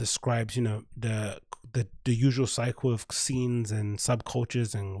 That sort of describes, the usual cycle of scenes and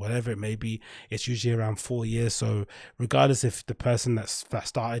subcultures and whatever it may be. It's usually around 4 years. So regardless if the person that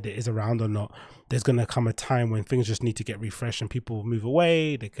started it is around or not, there's going to come a time when things just need to get refreshed and people move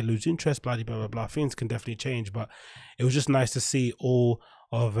away. They can lose interest, blah, blah, blah, blah. Things can definitely change. But it was just nice to see all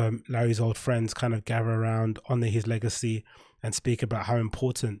of Larry's old friends kind of gather around, honor his legacy, and speak about how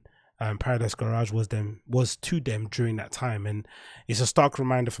important Paradise Garage was to them during that time. And it's a stark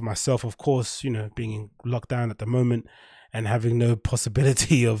reminder for myself, of course, being in lockdown at the moment and having no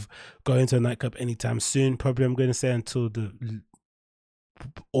possibility of going to a nightclub anytime soon. Probably I'm going to say until the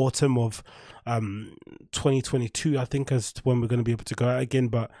autumn of 2022, I think, is when we're going to be able to go out again.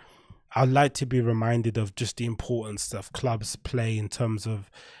 But I'd like to be reminded of just the importance of clubs play in terms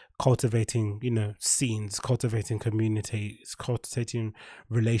of cultivating, scenes, cultivating communities, cultivating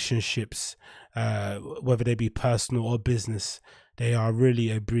relationships, whether they be personal or business. They are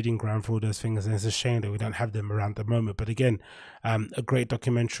really a breeding ground for all those things, and it's a shame that we don't have them around at the moment. But again, a great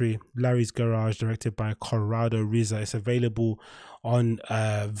documentary, Larry's Garage, directed by Corrado Riza. It's available on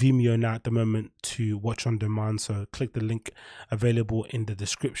Vimeo now at the moment to watch on demand. So click the link available in the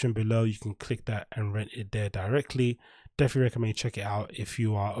description below. You can click that and rent it there directly. Definitely recommend you check it out if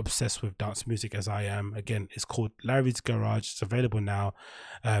you are obsessed with dance music as I am. Again, it's called Larry's Garage. It's available now.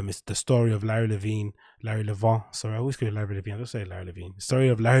 It's the story of Larry Levine. Sorry, I always go Larry Levine. I don't say Larry Levine. The story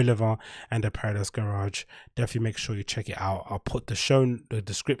of Larry Levine and the Paradise Garage. Definitely make sure you check it out. I'll put the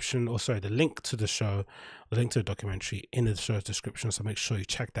description, or sorry, the link to the show, the link to the documentary in the show's description. So make sure you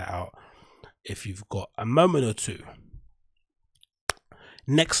check that out if you've got a moment or two.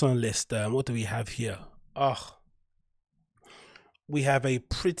 Next on the list, what do we have here? We have a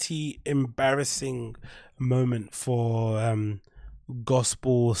pretty embarrassing moment for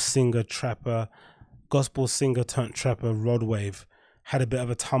gospel singer turned trapper Rod Wave. Had a bit of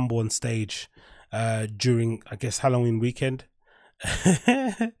a tumble on stage during, I guess, Halloween weekend.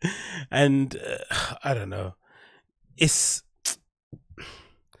 And I don't know, it's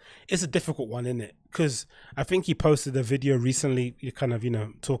a difficult one, isn't it? Because I think he posted a video recently, kind of,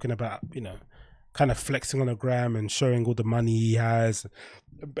 talking about, kind of flexing on a gram and showing all the money he has,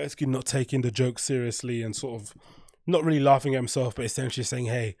 basically not taking the joke seriously and sort of not really laughing at himself, but essentially saying,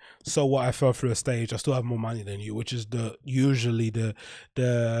 hey, so what, I fell through a stage, I still have more money than you, which is usually the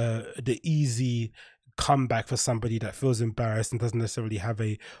easy comeback for somebody that feels embarrassed and doesn't necessarily have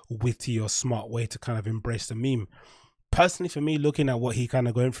a witty or smart way to kind of embrace the meme. Personally, for me, looking at what he kind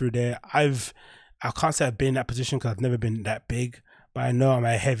of going through there, I can't say I've been in that position because I've never been that big, but I know I'm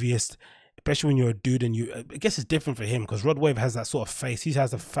at heaviest. Especially when you're a dude and I guess it's different for him because Rod Wave has that sort of face. He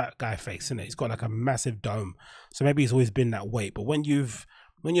has a fat guy face, isn't it? He's got like a massive dome. So maybe he's always been that weight. But when you're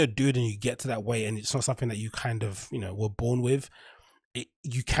a dude and you get to that weight and it's not something that you kind of, were born with,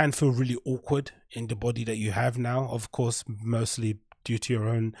 you can feel really awkward in the body that you have now. Of course, mostly due to your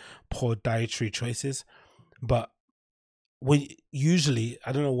own poor dietary choices. But usually,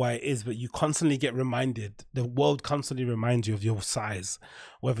 I don't know why it is, but you constantly get reminded, the world constantly reminds you of your size,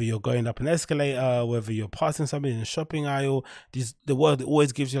 whether you're going up an escalator, whether you're passing somebody in a shopping aisle. The world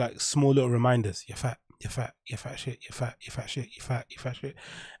always gives you like small little reminders. You're fat, you're fat, you're fat shit, you're fat, you're fat shit, you're fat, you're fat shit.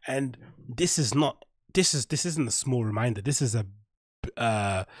 And this isn't a small reminder. This is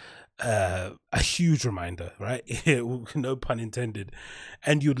a huge reminder, right? No pun intended.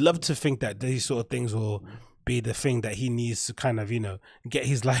 And you'd love to think that these sort of things will be the thing that he needs to kind of, get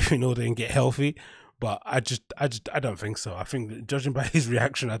his life in order and get healthy. But I don't think so. I think, judging by his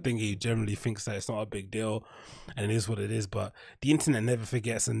reaction, I think he generally thinks that it's not a big deal, and it is what it is. But the internet never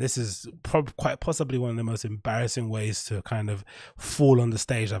forgets, and this is quite possibly one of the most embarrassing ways to kind of fall on the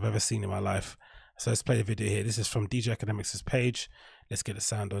stage I've ever seen in my life. So let's play the video here. This is from DJ Academics' page. Let's get the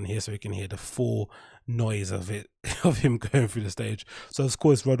sound on here so we can hear the full noise of it, of him going through the stage. So of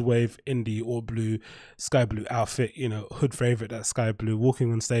course, Rod Wave in the all blue, sky blue outfit, you know, hood favorite, that sky blue,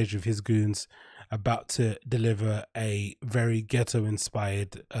 walking on stage with his goons, about to deliver a very ghetto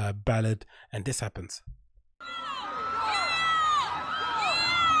inspired ballad, and this happens.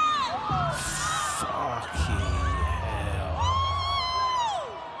 Fucking hell.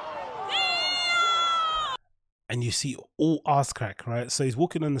 And you see all ass crack, right? So he's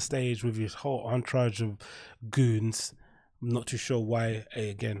walking on the stage with his whole entourage of goons. I'm not too sure why,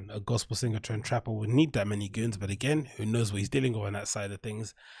 again, a gospel singer turned trapper would need that many goons, but again, who knows what he's dealing with on that side of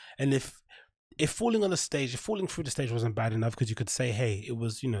things. And if falling on the stage, if falling through the stage wasn't bad enough, because you could say, hey, it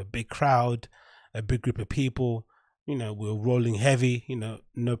was, you know, a big crowd, a big group of people, you know, we were rolling heavy, you know,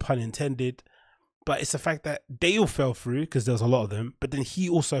 no pun intended. But it's the fact that they all fell through, because there was a lot of them, but then he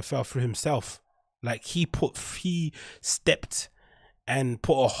also fell through himself. Like he stepped and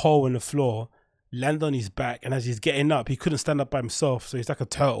put a hole in the floor, landed on his back, and as he's getting up, he couldn't stand up by himself, so he's like a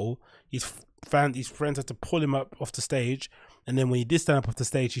turtle. He's found his friends had to pull him up off the stage, and then when he did stand up off the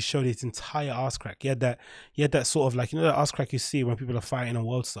stage, he showed his entire ass crack. He had that sort of, like, you know, that ass crack you see when people are fighting on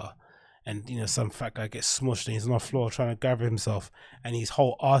World Star, and you know, some fat guy gets smushed and he's on the floor trying to gather himself and his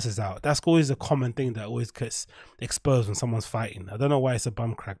whole ass is out. That's always a common thing that always gets exposed when someone's fighting. I don't know why it's a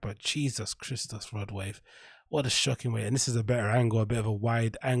bum crack, but Jesus Christus, Rod Wave, what a shocking way. And this is a better angle, a bit of a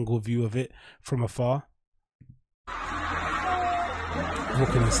wide angle view of it from afar.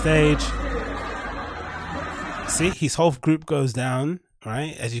 Walking on stage, see, his whole group goes down,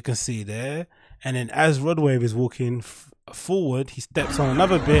 right, as you can see there, and then as Rod Wave is walking forward, he steps on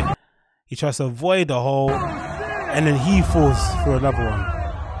another bit. He tries to avoid the hole, and then he falls for another one.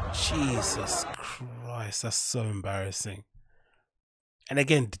 Jesus Christ, that's so embarrassing. And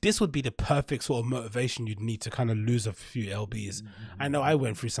again, this would be the perfect sort of motivation you'd need to kind of lose a few lbs. I know I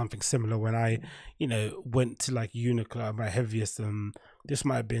went through something similar when I, you know, went to like Uniqlo, my heaviest. This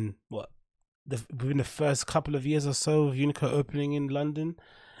might have been within the first couple of years or so of Uniqlo opening in London.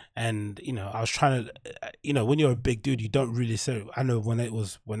 And you know, I was trying to, you know, when you're a big dude, you don't really say. I know when I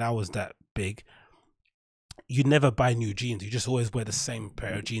was that big, you never buy new jeans. You just always wear the same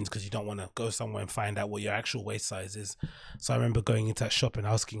pair of jeans because you don't want to go somewhere and find out what your actual waist size is. So I remember going into that shop and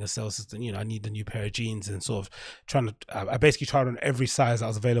asking a sales assistant, you know, I need a new pair of jeans, and sort of trying to, I basically tried on every size that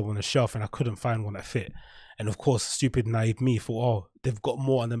was available on the shelf, and I couldn't find one that fit. And of course, stupid naive me thought, oh, they've got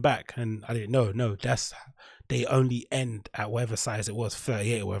more on them back, and I didn't know. No, they only end at whatever size it was,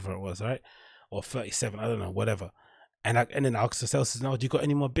 38 or whatever it was, right? Or 37, I don't know, whatever. And then I asked the sales assistant, "No, do you got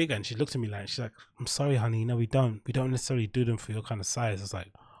any more bigger?" And she looked at me like, she's like, "I'm sorry, honey, no, we don't necessarily do them for your kind of size." I was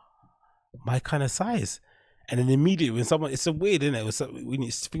like, my kind of size? And then immediately when someone, it's so weird, isn't it?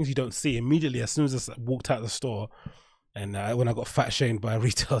 It's things you don't see. Immediately, as soon as I walked out of the store, and when I got fat shamed by a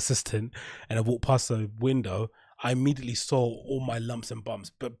retail assistant, and I walked past the window, I immediately saw all my lumps and bumps.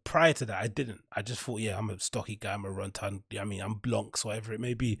 But prior to that, I didn't. I just thought, yeah, I'm a stocky guy, I'm a run-ton, I mean, I'm blonks, whatever it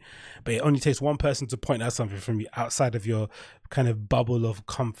may be. But it only takes one person to point out something from you outside of your kind of bubble of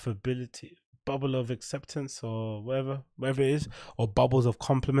comfortability, bubble of acceptance, or whatever it is, or bubbles of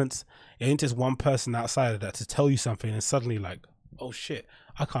compliments. It only takes one person outside of that to tell you something, and suddenly like, oh shit,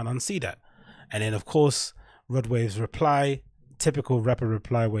 I can't unsee that. And then of course, Rod Wave's reply, typical rapper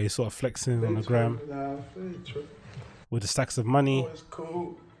reply, where he's sort of flexing on the gram with the stacks of money. Oh, it's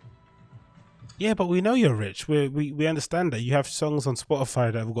cool. Yeah, but we know you're rich. We understand that you have songs on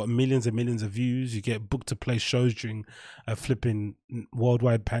Spotify that have got millions and millions of views. You get booked to play shows during a flipping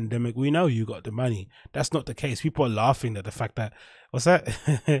worldwide pandemic. We know you got the money. That's not the case. People are laughing at the fact that, what's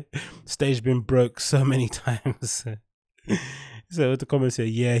that? Stage been broke so many times. So the comments say,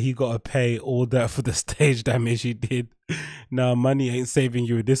 yeah, he got to pay all that for the stage damage he did. Now money ain't saving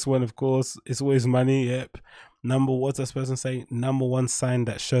you. This one, of course, it's always money. Yep. What's that person saying? Number one sign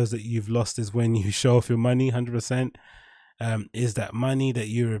that shows that you've lost is when you show off your money. 100%. Is that money that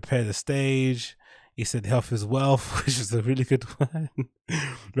you repair the stage? He said health is wealth, which is a really good one.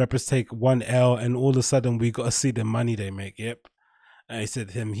 Rappers take one L and all of a sudden we got to see the money they make. Yep. And he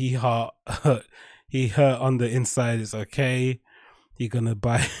said he hurt on the inside. It's okay. He gonna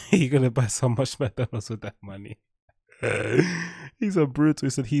buy so much McDonald's with that money. He's a brutal.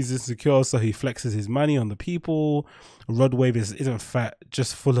 He said he's insecure, so he flexes his money on the people. Rod Wave isn't fat,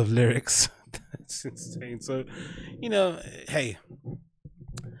 just full of lyrics. That's insane. So, you know, hey,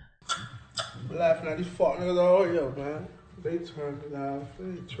 Laughing at these fuck niggas. Oh, yo, man. They turned it off.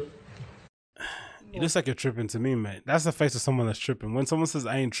 They tripping. It looks like you're tripping to me, mate. That's the face of someone that's tripping. When someone says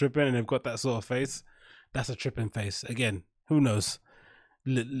I ain't tripping and they've got that sort of face, that's a tripping face. Again, who knows?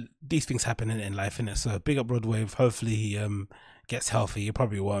 These things happen in life, innit? So big up Broadwave. Hopefully he gets healthy. He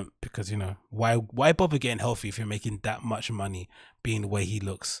probably won't, because why bother getting healthy if you're making that much money being the way he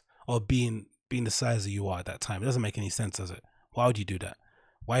looks, or being the size that you are at that time? It doesn't make any sense, does it? Why would you do that?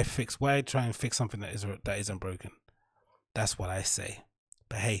 Why try and fix something that isn't broken? That's what I say.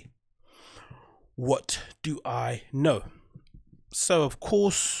 But hey, what do I know? So of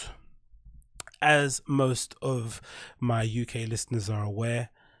course, as most of my UK listeners are aware,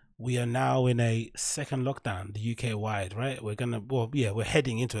 we are now in a second lockdown, the UK wide, right? We're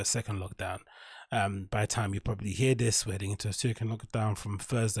heading into a second lockdown. By the time you probably hear this, we're heading into a second lockdown from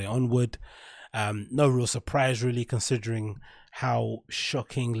Thursday onward. No real surprise, really, considering how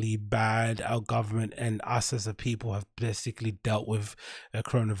shockingly bad our government and us as a people have basically dealt with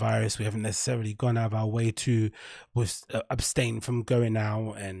coronavirus. We haven't necessarily gone out of our way to abstain from going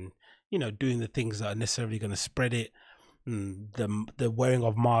out and doing the things that are necessarily going to spread it. The wearing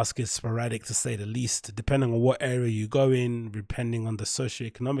of masks is sporadic, to say the least, depending on what area you go in, depending on the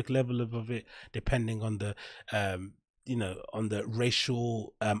socioeconomic level of it, depending on the on the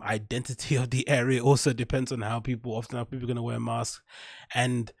racial identity of the area. Also depends on how people are going to wear masks.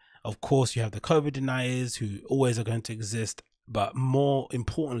 And of course you have the COVID deniers, who always are going to exist. But more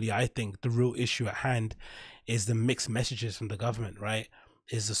importantly, I think the real issue at hand is the mixed messages from the government, right?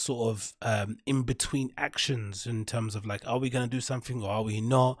 Is a sort of in between actions, in terms of like, are we going to do something or are we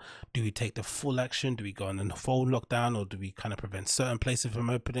not? Do we take the full action? Do we go on a full lockdown, or do we kind of prevent certain places from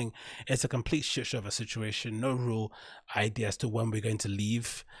opening? It's a complete shit show of a situation. No real idea as to when we're going to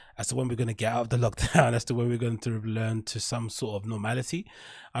leave, as to when we're going to get out of the lockdown, as to when we're going to learn to some sort of normality,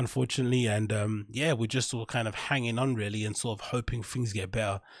 unfortunately. And we're just all kind of hanging on, really, and sort of hoping things get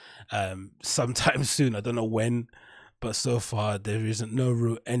better sometime soon. I don't know when, but so far there isn't no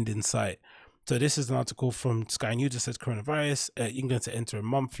real end in sight. So this is an article from Sky News that says coronavirus, England to enter a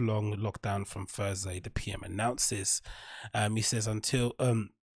month-long lockdown from Thursday, the PM announces. He says until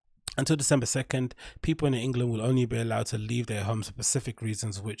December 2nd, people in England will only be allowed to leave their homes for specific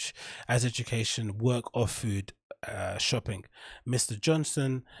reasons, which as education, work or food, shopping. Mr.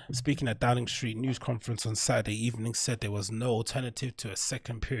 Johnson, speaking at Downing Street news conference on Saturday evening, said there was no alternative to a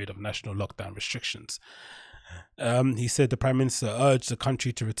second period of national lockdown restrictions. He said the Prime Minister urged the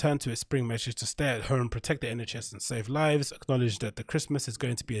country to return to its spring measures to stay at home, protect the NHS and save lives, acknowledged that the Christmas is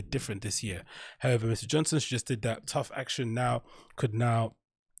going to be different this year. However, Mr. Johnson suggested that tough action could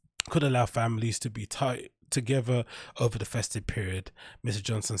allow families to be tight together over the festive period. Mr.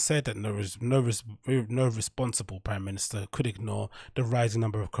 Johnson said that no responsible Prime Minister could ignore the rising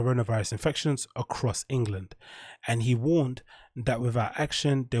number of coronavirus infections across England, and he warned that without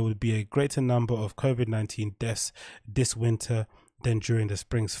action there would be a greater number of COVID-19 deaths this winter than during the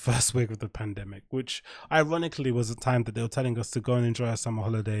spring's first wave of the pandemic, which ironically was the time that they were telling us to go and enjoy our summer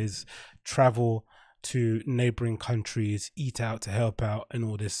holidays, travel to neighboring countries, eat out to help out, and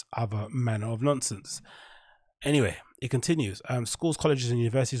all this other manner of nonsense. Anyway, it continues. Schools, colleges and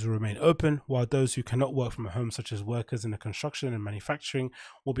universities will remain open, while those who cannot work from home, such as workers in the construction and manufacturing,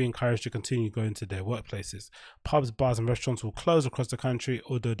 will be encouraged to continue going to their workplaces. Pubs, bars and restaurants will close across the country,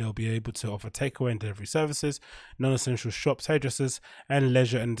 although they'll be able to offer takeaway and delivery services. Non-essential shops, hairdressers and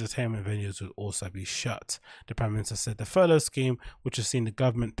leisure and entertainment venues will also be shut. The Prime Minister said the furlough scheme, which has seen the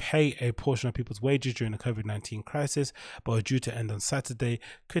government pay a portion of people's wages during the COVID-19 crisis, but was due to end on Saturday,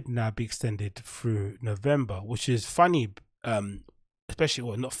 could now be extended through November, which is funny, especially,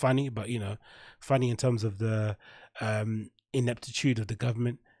 well, not funny, but funny in terms of the ineptitude of the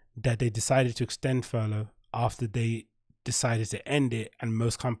government, that they decided to extend furlough after they decided to end it, and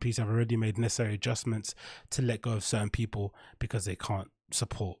most companies have already made necessary adjustments to let go of certain people because they can't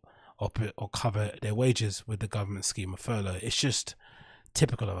support or cover their wages with the government scheme of furlough. It's just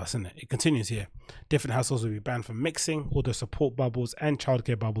typical of us, isn't it? It continues here. Different households will be banned from mixing, although support bubbles and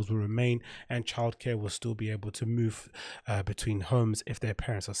childcare bubbles will remain, and childcare will still be able to move between homes if their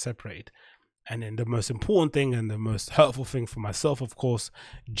parents are separated. And then the most important thing, and the most hurtful thing for myself, of course,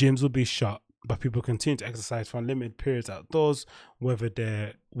 gyms will be shut, but people continue to exercise for unlimited periods outdoors, whether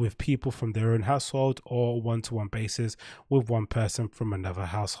they're with people from their own household or one-to-one basis with one person from another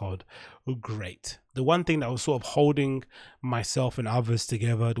household. Great. The one thing that was sort of holding myself and others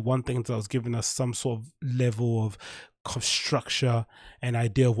together, the one thing that was giving us some sort of level of structure and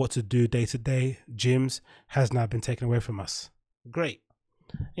idea of what to do day to day, gyms, has now been taken away from us. Great.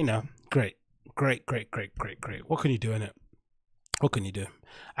 Great. What can you do in it? What can you do?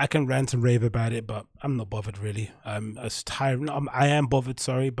 I can rant and rave about it, but I'm not bothered really. As tired. I am bothered,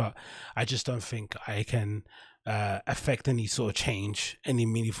 sorry, but I just don't think I can affect any sort of change any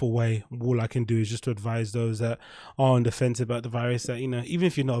meaningful way. All I can do is just to advise those that are on the fence about the virus that, even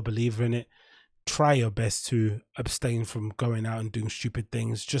if you're not a believer in it, try your best to abstain from going out and doing stupid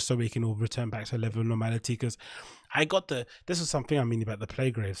things just so we can all return back to a level of normality. Because this is something I mean about the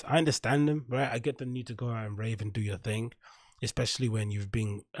plague raves. I understand them, right? I get the need to go out and rave and do your thing, especially when you've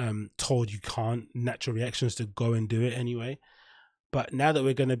been told you can't. Natural reactions to go and do it anyway. But now that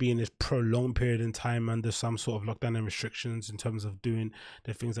we're going to be in this prolonged period in time under some sort of lockdown and restrictions in terms of doing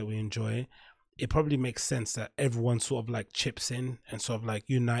the things that we enjoy, it probably makes sense that everyone sort of like chips in and sort of like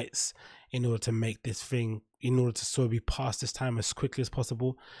unites in order to make this thing, in order to sort of be past this time as quickly as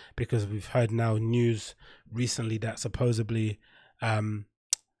possible. Because we've heard now news recently that supposedly,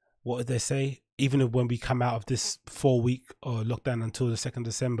 what did they say? Even when we come out of this 4-week or lockdown until the 2nd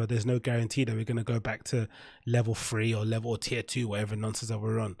December, there's no guarantee that we're going to go back to level 3 or level or tier 2, whatever nonsense that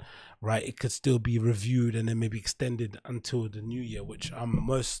we're on, right? It could still be reviewed and then maybe extended until the new year, which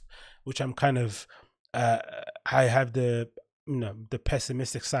I'm kind of, I have the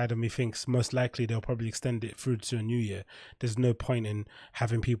pessimistic side of me thinks most likely they'll probably extend it through to a new year. There's no point in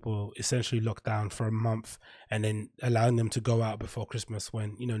having people essentially locked down for a month and then allowing them to go out before Christmas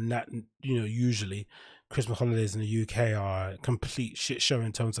when usually Christmas holidays in the UK are a complete shit show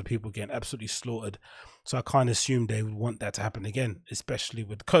in terms of people getting absolutely slaughtered. So I can't assume they would want that to happen again, especially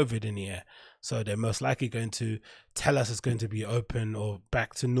with COVID in the air. So they're most likely going to tell us it's going to be open or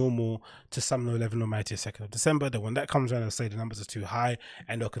back to normal to some level normality 2nd of December. Then when that comes around, they'll say the numbers are too high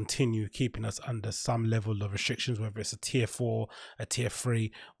and they'll continue keeping us under some level of restrictions, whether it's a tier 4, a tier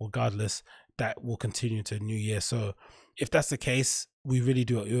 3, regardless, that will continue to New Year. So if that's the case, we really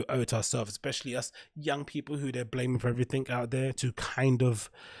do owe it to ourselves, especially us young people who they're blaming for everything out there, to kind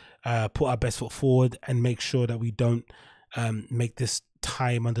of put our best foot forward and make sure that we don't make this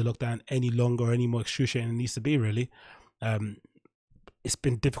time under lockdown any longer or any more excruciating than it needs to be, really. It's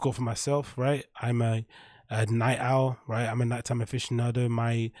been difficult for myself, right? I'm a night owl, right? I'm a nighttime aficionado.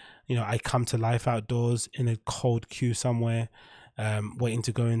 I come to life outdoors in a cold queue somewhere, waiting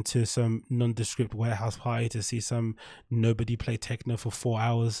to go into some nondescript warehouse party to see some nobody play techno for 4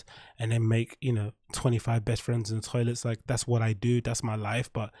 hours and then make 25 best friends in the toilets. Like, that's what I do, that's my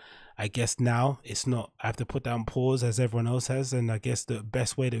life. But I guess now it's not, I have to put down pause as everyone else has. And I guess the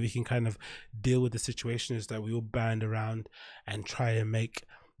best way that we can kind of deal with the situation is that we all band around and try and make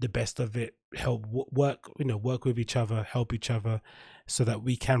the best of it, help work with each other, help each other, so that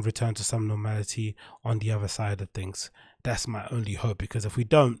we can return to some normality on the other side of things. That's my only hope, because if we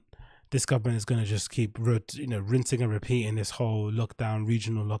don't, this government is going to just keep rinsing and repeating this whole lockdown,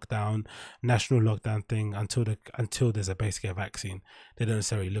 regional lockdown, national lockdown thing until there's basically a vaccine. They don't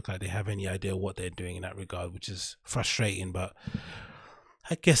necessarily look like they have any idea what they're doing in that regard, which is frustrating, but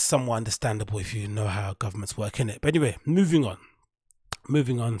I guess somewhat understandable if you know how governments work, in it. But anyway, moving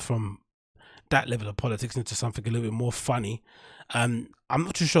on from that level of politics into something a little bit more funny. I'm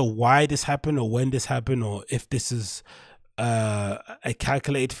not too sure why this happened or when this happened, or if this is a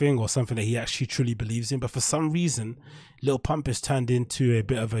calculated thing or something that he actually truly believes in. But for some reason, Lil Pump has turned into a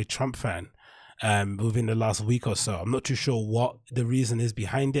bit of a Trump fan within the last week or so. I'm not too sure what the reason is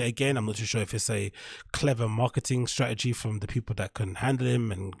behind it. Again, I'm not too sure if it's a clever marketing strategy from the people that can handle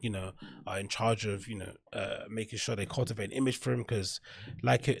him and are in charge of making sure they cultivate an image for him. Because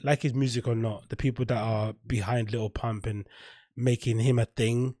like his music or not, the people that are behind Lil Pump and making him a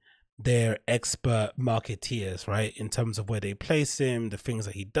thing, they're expert marketeers, right? In terms of where they place him, the things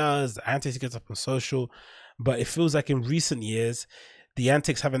that he does, the antics he gets up on social. But it feels like in recent years, the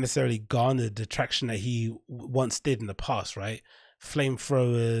antics haven't necessarily garnered the traction that he once did in the past, right?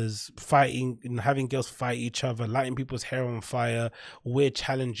 Flamethrowers, fighting, having girls fight each other, lighting people's hair on fire, weird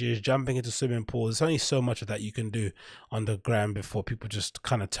challenges, jumping into swimming pools. There's only so much of that you can do on the gram before people just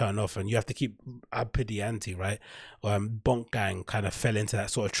kind of turn off, and you have to keep upping the ante, right? Bonk Gang kind of fell into that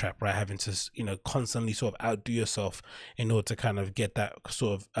sort of trap, right? Having to, constantly sort of outdo yourself in order to kind of get that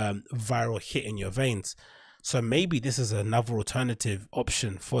sort of viral hit in your veins. So maybe this is another alternative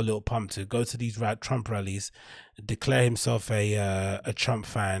option for Lil Pump to go to these Trump rallies, declare himself a Trump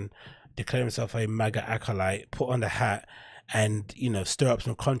fan, declare himself a MAGA acolyte, put on the hat, and stir up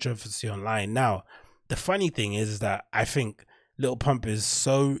some controversy online. Now, the funny thing is that I think Lil Pump is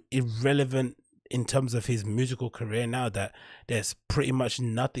so irrelevant in terms of his musical career now that there's pretty much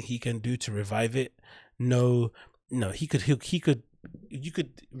nothing he can do to revive it. No, he could. You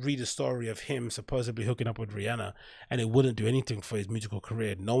could read a story of him supposedly hooking up with Rihanna and it wouldn't do anything for his musical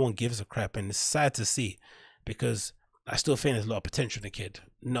career. No one gives a crap, and it's sad to see, because I still think there's a lot of potential in the kid.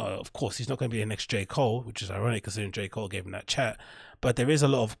 No, of course, he's not going to be the next J. Cole, which is ironic considering J. Cole gave him that chat. But there is a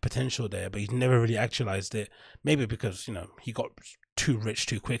lot of potential there, but he's never really actualized it. Maybe because, he got too rich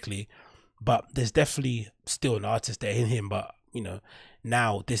too quickly. But there's definitely still an artist there in him. But,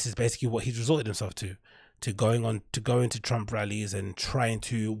 now this is basically what he's resorted himself to going to Trump rallies and trying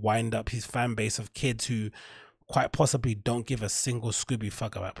to wind up his fan base of kids who quite possibly don't give a single Scooby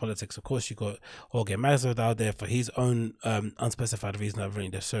fuck about politics. Of course, you got Jorge Masvidal out there for his own unspecified reason I've really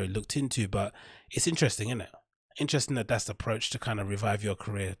necessarily looked into, but it's interesting, isn't it? Interesting that that's the approach to kind of revive your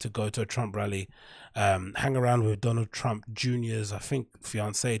career, to go to a Trump rally, hang around with Donald Trump Jr.'s, I think,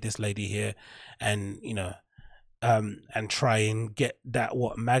 fiance, this lady here, and and try and get that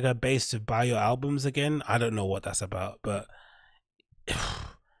MAGA base to buy your albums again. I don't know what that's about, but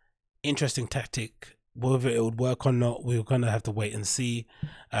interesting tactic. Whether it would work or not, we're gonna have to wait and see.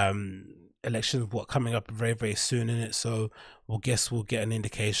 Elections coming up very, very soon in it, so we'll get an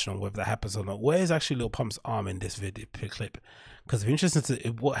indication on whether that happens or not. Where is actually Lil Pump's arm in this video clip? Because it's interesting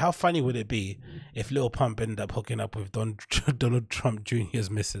to how funny would it be if Lil Pump ended up hooking up with Donald Trump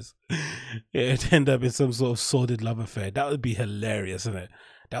Jr.'s missus? It would end up in some sort of sordid love affair. That would be hilarious, isn't it?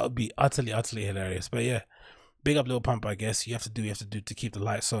 That would be utterly hilarious. But yeah, big up Lil Pump, I guess. You have to do to keep the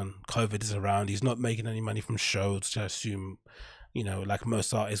lights on. COVID is around. He's not making any money from shows, which I assume, like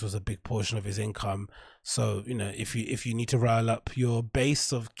most artists, was a big portion of his income. So, if you need to rile up your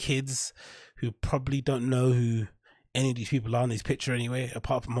base of kids who probably don't know who any of these people are in this picture anyway,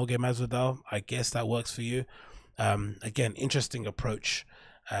 apart from Jorge Masvidal, I guess that works for you. Again, interesting approach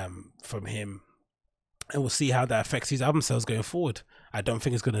from him. And we'll see how that affects his album sales going forward. I don't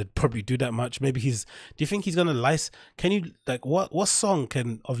think it's going to probably do that much. Maybe do you think he's going to license? Can you, what song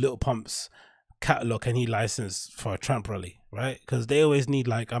of Lil Pump's catalog can he license for a Trump rally, right? Because they always need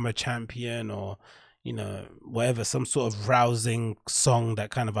I'm a champion, or, whatever, some sort of rousing song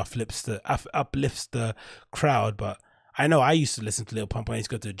that kind of uplifts the crowd. But I know I used to listen to Lil Pump when I used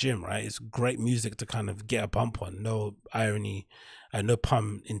to go to the gym, right? It's great music to kind of get a bump on. No irony, no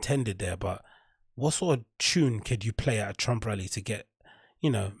pun intended there, but what sort of tune could you play at a Trump rally to get,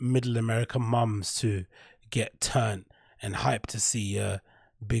 middle American mums to get turned and hyped to see the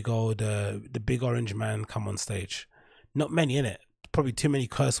big orange man come on stage? Not many, innit? Probably too many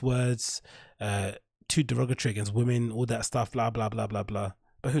curse words, too derogatory against women, all that stuff, blah, blah, blah, blah, blah.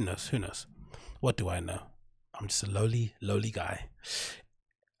 But who knows? What do I know? I'm just a lowly guy.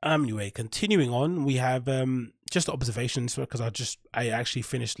 Anyway, continuing on, we have just observations, because I actually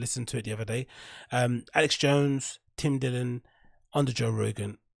finished listening to it the other day. Alex Jones, Tim Dillon on the Joe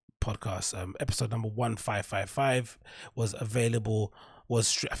Rogan podcast, episode number 1555 was available.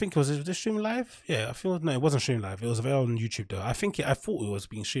 I think it was streamed live. Yeah, I feel no, it wasn't streamed live. It was available on YouTube though. I thought it was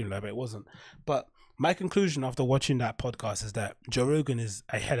being streamed live, but it wasn't. But my conclusion after watching that podcast is that Joe Rogan is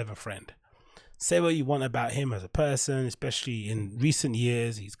a hell of a friend. Say what you want about him as a person, especially in recent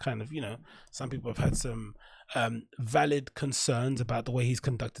years. He's kind of, some people have had some valid concerns about the way he's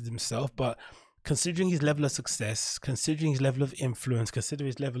conducted himself. But considering his level of success, considering his level of influence, considering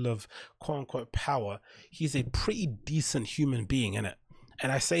his level of quote unquote power, he's a pretty decent human being, innit?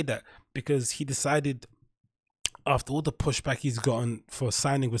 And I say that because he decided, after all the pushback he's gotten for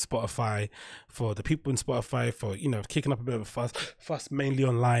signing with Spotify, for the people in Spotify, for, kicking up a bit of a fuss mainly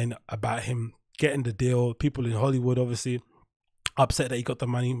online about him getting the deal, people in Hollywood obviously upset that he got the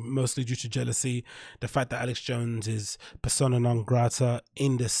money, mostly due to jealousy, the fact that Alex Jones is persona non grata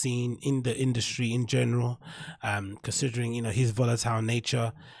in the scene, in the industry in general, considering his volatile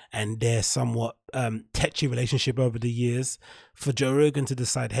nature and their somewhat tetchy relationship over the years. For Joe Rogan to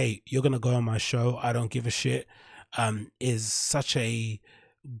decide, hey, you're gonna go on my show, I don't give a shit, is such a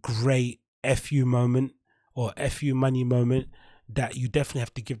great FU moment, or FU money moment, that you definitely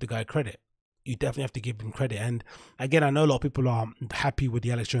have to give the guy credit. You definitely have to give him credit. And again, I know a lot of people are happy with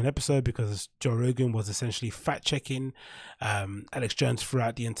the Alex Jones episode because Joe Rogan was essentially fact checking Alex Jones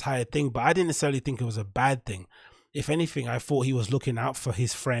throughout the entire thing, but I didn't necessarily think it was a bad thing. If anything, I thought he was looking out for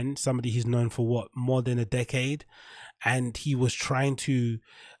his friend, somebody he's known for more than a decade, and he was trying to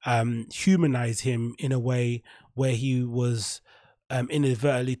humanize him in a way where he was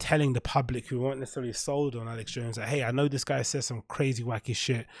inadvertently telling the public who weren't necessarily sold on Alex Jones that, hey, I know this guy says some crazy wacky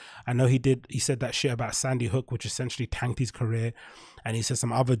shit. I know he said that shit about Sandy Hook, which essentially tanked his career, and he said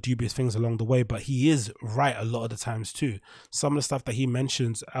some other dubious things along the way, but he is right a lot of the times too. Some of the stuff that he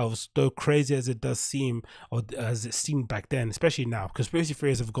mentions, as though crazy as it does seem, or as it seemed back then, especially now, conspiracy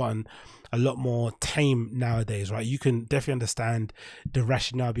theories have gotten a lot more tame nowadays, right? You can definitely understand the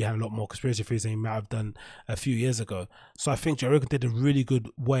rationale behind a lot more conspiracy theories than you might have done a few years ago. So I think Joe Rogan did a really good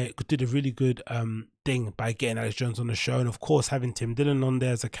thing by getting Alex Jones on the show. And of course, having Tim Dillon on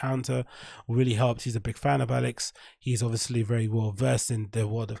there as a counter really helped. He's a big fan of Alex. He's obviously very well versed in the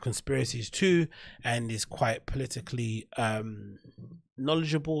world of conspiracies too, and is quite politically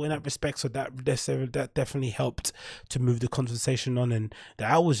knowledgeable in that respect. So that definitely helped to move the conversation on. And the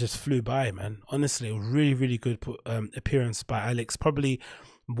hours just flew by, man. Honestly, a really, really good appearance by Alex. Probably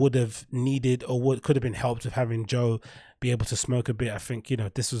would have needed, or could have been helped with having Joe be able to smoke a bit. I think,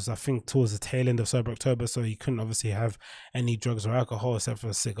 this was, towards the tail end of Sober October, so he couldn't obviously have any drugs or alcohol except for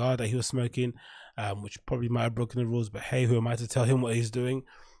a cigar that he was smoking, which probably might have broken the rules, but hey, who am I to tell him what he's doing?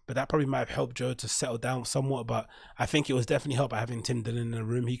 But that probably might have helped Joe to settle down somewhat. But I think it was definitely helped by having Tim Dillon in the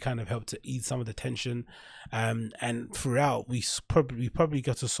room. He kind of helped to ease some of the tension. And throughout, we probably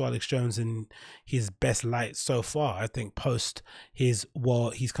got to saw Alex Jones in his best light so far. I think post his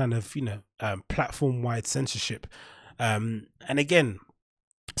kind of platform-wide censorship. And again,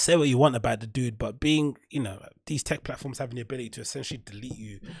 say what you want about the dude, but being these tech platforms having the ability to essentially delete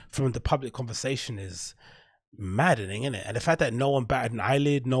you from the public conversation is maddening, isn't it? And the fact that no one batted an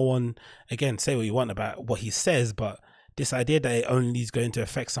eyelid, no one, again, say what you want about what he says, but this idea that it only is going to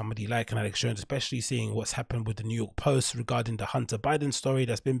affect somebody like an Alex Jones, especially seeing what's happened with the New York Post regarding the Hunter Biden story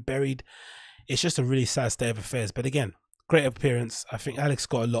that's been buried, it's just a really sad state of affairs. But again, great appearance. I think Alex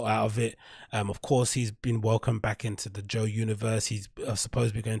got a lot out of it. Of course, he's been welcomed back into the Joe universe. He's supposed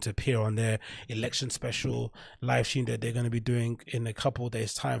to be going to appear on their election special live stream that they're going to be doing in a couple of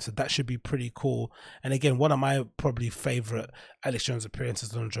days' time. So that should be pretty cool. And again, one of my probably favorite Alex Jones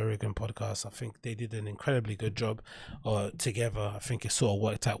appearances on Joe Rogan podcast. I think they did an incredibly good job together. I think it sort of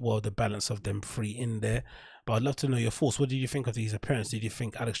worked out well, the balance of them three in there. But I'd love to know your thoughts. What did you think of these appearances? Did you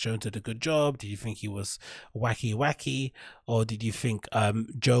think Alex Jones did a good job? Did you think he was wacky? Or did you think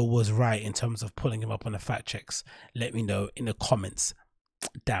Joe was right in terms of pulling him up on the fact checks? Let me know in the comments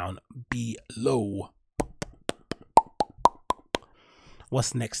down below.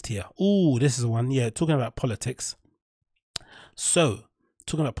 What's next here? Oh, this is one. Yeah, talking about politics. So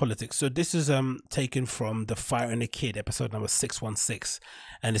this is taken from the Fire and the Kid episode number 616,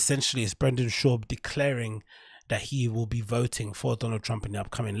 and essentially it's Brendan Schaub declaring that he will be voting for Donald Trump in the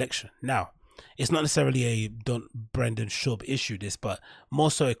upcoming election. Now, it's not necessarily a Brendan Schaub issue, this, but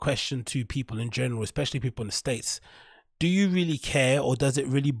more so a question to people in general, especially people in the States. Do you really care, or does it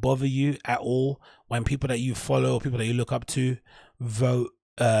really bother you at all when people that you follow, or people that you look up to, vote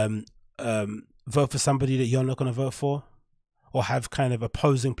for somebody that you're not going to vote for, or have kind of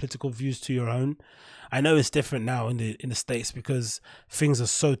opposing political views to your own? I know it's different now in the States because things are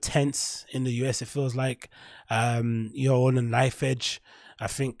so tense. In the US, it feels like you're on a knife edge. I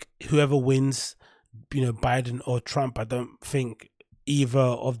think whoever wins, Biden or Trump, I don't think either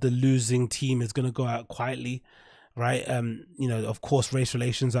of the losing team is going to go out quietly, right? Of course, race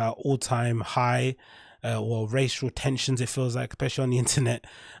relations are all-time high. Or racial tensions, it feels like, especially on the internet.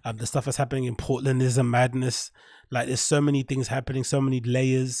 The stuff that's happening in Portland is a madness. Like, there's so many things happening, so many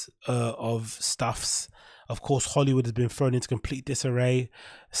layers of stuffs. Of course, Hollywood has been thrown into complete disarray.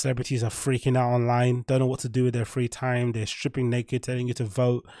 Celebrities are freaking out online, don't know what to do with their free time. They're stripping naked, telling you to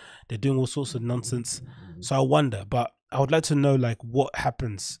vote. They're doing all sorts of nonsense. So I wonder, but I would like to know, like, what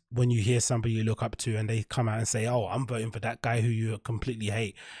happens when you hear somebody you look up to and they come out and say, oh, I'm voting for that guy who you completely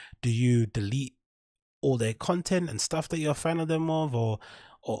hate. Do you delete all their content and stuff that you're a fan of them of, or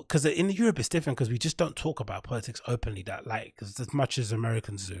because in Europe it's different, because we just don't talk about politics openly as much as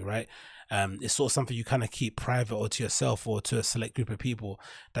Americans do, right? It's sort of something you kind of keep private, or to yourself, or to a select group of people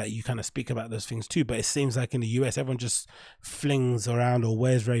that you kind of speak about those things too. But it seems like in the US, everyone just flings around or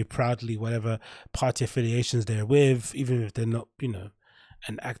wears very proudly whatever party affiliations they're with, even if they're not,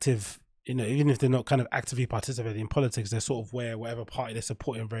 an active, even if they're not kind of actively participating in politics, they sort of wear whatever party they're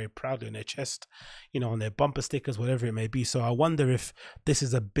supporting very proudly on their chest, on their bumper stickers, whatever it may be. So I wonder if this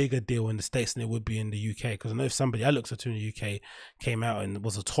is a bigger deal in the States than it would be in the UK. Because I know if somebody I looked up to in the UK came out and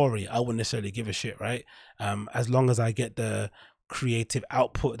was a Tory, I wouldn't necessarily give a shit, right? As long as I get the creative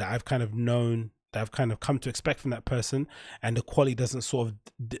output that I've kind of known, that I've kind of come to expect from that person, and the quality doesn't sort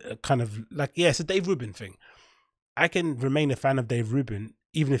of kind of like, it's a Dave Rubin thing. I can remain a fan of Dave Rubin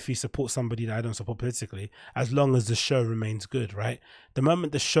even if he supports somebody that I don't support politically, as long as the show remains good, right? The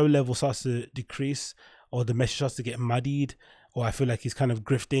moment the show level starts to decrease, or the message starts to get muddied, or I feel like he's kind of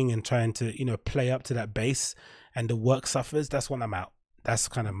grifting and trying to, play up to that base, and the work suffers, that's when I'm out. That's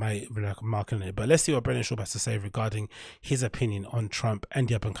kind of my mark on it. But let's see what Brendan Schaub has to say regarding his opinion on Trump and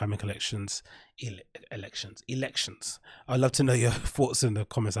the up-and-coming elections. I'd love to know your thoughts in the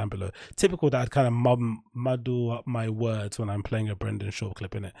comments down below. Typical that I'd kind of muddle up my words when I'm playing a Brendan Schaub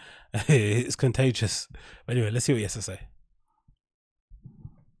clip, in it. It's contagious. But anyway, let's see what he has to say.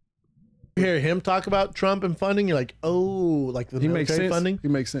 You hear him talk about Trump and funding, you're like, oh, like the military funding. He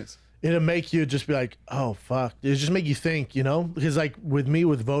makes sense. It'll make you just be like, oh fuck. It just make you think, you know? Because like with me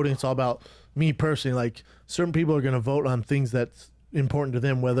with voting, it's all about me personally. Like certain people are gonna vote on things that's important to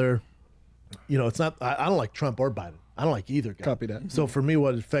them, whether you know, it's not I don't like Trump or Biden. I don't like either guy. Copy that. So for me,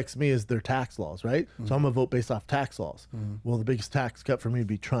 what affects me is their tax laws, right? So I'm gonna vote based off tax laws. Well, the biggest tax cut for me would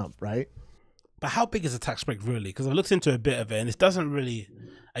be Trump, right? But how big is a tax break really? Because I've looked into a bit of it and it doesn't really,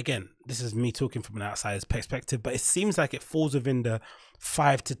 again, this is me talking from an outsider's perspective, but it seems like it falls within the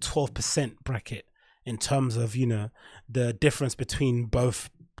 5 to 12% bracket in terms of, you know, the difference between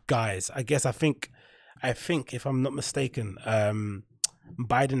both guys. I think if I'm not mistaken,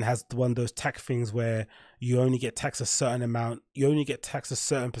 Biden has one of those tax things where you only get taxed a certain amount, you only get taxed a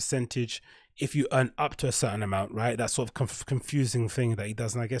certain percentage if you earn up to a certain amount, right? That sort of confusing thing that he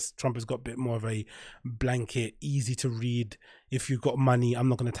does. And I guess Trump has got a bit more of a blanket, easy to read, if you've got money, I'm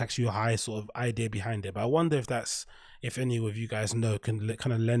not going to tax you high sort of idea behind it. But I wonder if that's, if any of you guys know, can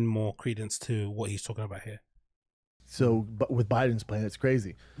kind of lend more credence to what he's talking about here. So, but with Biden's plan, it's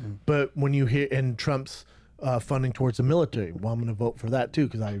crazy. But when you hear, and Trump's funding towards the military, well, I'm going to vote for that too,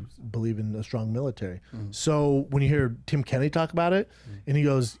 because I believe in a strong military. So when you hear Tim Kennedy talk about it, and he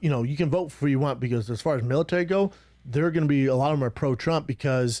goes, you know, you can vote for who you want, because as far as military go, they're going to be, a lot of them are pro-Trump,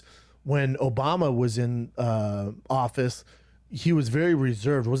 because when Obama was in office, he was very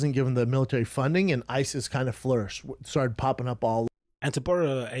reserved, wasn't given the military funding, and ISIS kind of flourished, started popping up all. And to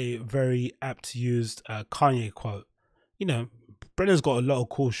borrow a very apt used Kanye quote, you know, Brennan's got a lot of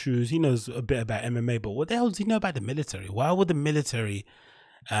cool shoes. He knows a bit about MMA, but what the hell does he know about the military? Why would the military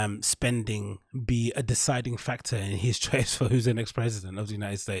spending be a deciding factor in his choice for who's the next president of the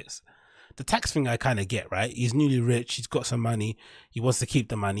United States? The tax thing I kind of get, right? He's newly rich. He's got some money. He wants to keep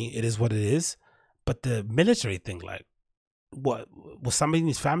the money. It is what it is. But the military thing, like, what was somebody in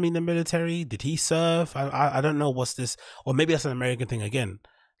his family in the military? Did he serve? I don't know what's this, or maybe that's an American thing again.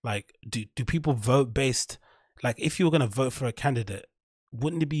 Like, do people vote based? Like, if you were going to vote for a candidate,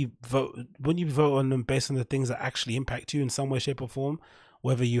 wouldn't you vote on them based on the things that actually impact you in some way, shape or form?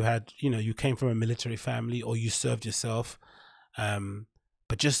 Whether you had, you know, you came from a military family or you served yourself.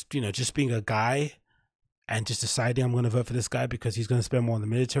 But just, you know, just being a guy and just deciding I'm going to vote for this guy because he's going to spend more on the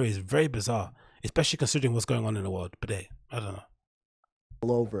military is very bizarre, especially considering what's going on in the world. But hey, I don't know.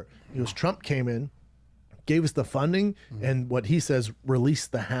 All over. Because Trump came in, gave us the funding, and what he says, release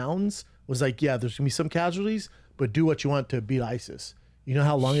the hounds, was like, yeah, there's gonna be some casualties, but do what you want to beat ISIS. You know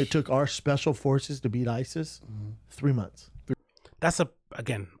how long it took our special forces to beat ISIS? 3 months. That's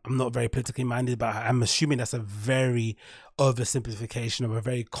again, I'm not very politically minded, but I'm assuming that's a very oversimplification of a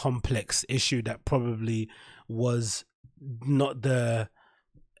very complex issue that probably was not the,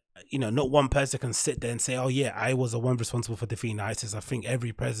 you know, not one person can sit there and say, oh yeah, I was the one responsible for defeating ISIS. I think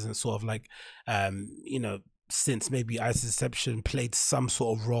every president sort of like, you know, since maybe ISIS inception played some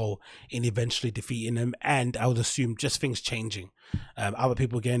sort of role in eventually defeating them. And I would assume just things changing, other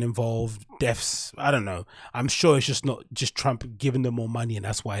people getting involved, deaths, I don't know. I'm sure it's just not just Trump giving them more money and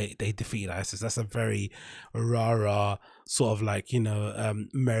that's why they defeated ISIS. That's a very rah-rah sort of like, you know,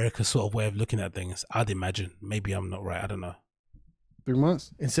 America sort of way of looking at things, I'd imagine. Maybe I'm not right, I don't know. 3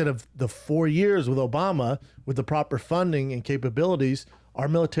 months. Instead of the 4 years with Obama, with the proper funding and capabilities, our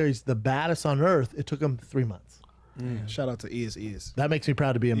military's the baddest on earth. It took them 3 months. Shout out to is. That makes me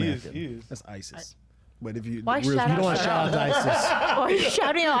proud to be American. That's ISIS. But if you, Why real- shout You don't out want to shout out to ISIS. Why are you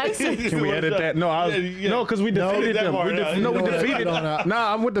shouting out ISIS? can we edit that? No, no, because we defeated them. We defeated them.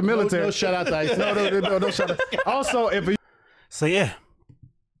 Nah, I'm with the military. No shout out to ISIS. No shout out. Also, if you, So yeah,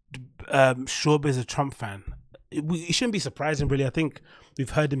 Schaub is a Trump fan. It shouldn't be surprising, really. I think we've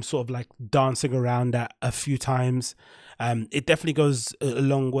heard him sort of like dancing around that a few times. It definitely goes a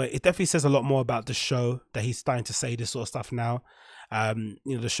long way. It definitely says a lot more about the show that he's starting to say this sort of stuff now. You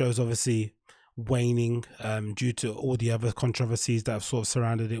know, the show's obviously waning due to all the other controversies that have sort of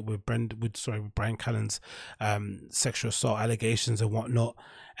surrounded it with Brian Callen's sexual assault allegations and whatnot.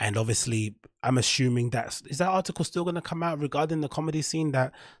 And obviously, I'm assuming is that article still going to come out regarding the comedy scene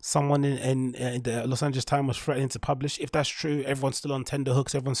that someone in the Los Angeles Times was threatening to publish? If that's true, everyone's still on tender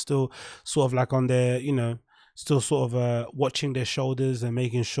hooks. Everyone's still sort of like on their, you know, still sort of watching their shoulders and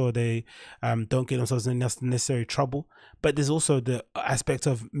making sure they don't get themselves in unnecessary trouble. But there's also the aspect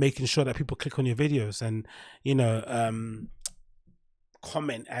of making sure that people click on your videos and, you know,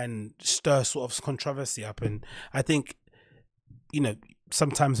 comment and stir sort of controversy up. And I think, you know,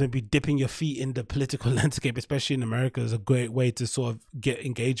 sometimes maybe dipping your feet in the political landscape, especially in America, is a great way to sort of get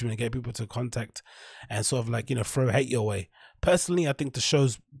engagement and get people to contact and sort of like, you know, throw hate your way. Personally, I think the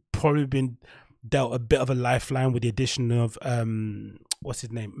show's probably been dealt a bit of a lifeline with the addition of what's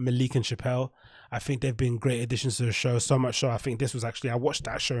his name, Malik and Chappelle. I think they've been great additions to the show, so much so I think this was actually, I watched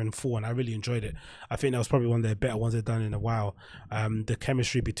that show in full and I really enjoyed it. I think that was probably one of their better ones they've done in a while. The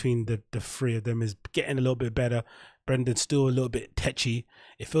chemistry between the three of them is getting a little bit better. Brendan's still a little bit tetchy.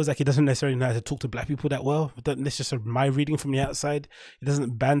 It feels like he doesn't necessarily know how to talk to black people that well. That's just my reading from the outside. He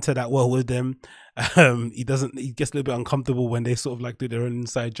doesn't banter that well with them. He gets a little bit uncomfortable when they sort of like do their own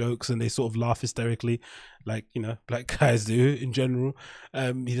inside jokes and they sort of laugh hysterically, like, you know, black guys do in general.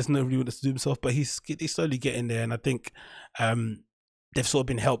 He doesn't know really what to do himself, but he's slowly getting there. And I think they've sort of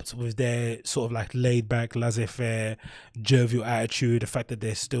been helped with their sort of like laid back, laissez-faire, jovial attitude. The fact that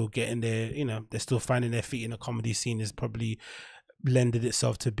they're still getting their, you know, they're still finding their feet in the comedy scene is probably lended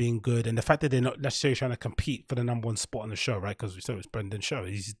itself to being good. And the fact that they're not necessarily trying to compete for the #1 spot on the show, right? Because we saw it's Brendan's show.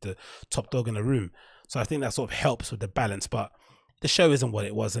 He's the top dog in the room. So I think that sort of helps with the balance. But the show isn't what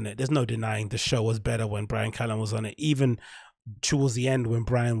it was, isn't it? There's no denying the show was better when Brian Callen was on it. Even towards the end when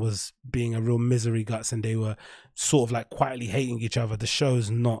Brian was being a real misery guts and they were sort of like quietly hating each other, the show's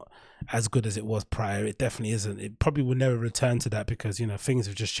not as good as it was prior. It definitely isn't. It probably will never return to that because, you know, things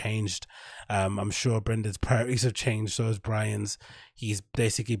have just changed. I'm sure Brendan's priorities have changed, so has Brian's. He's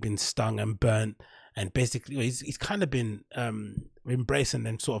basically been stung and burnt, and basically he's kind of been embracing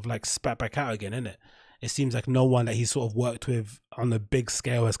and sort of like spat back out again, isn't it? It seems like no one that he's sort of worked with on a big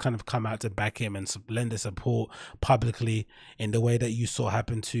scale has kind of come out to back him and lend their support publicly in the way that you saw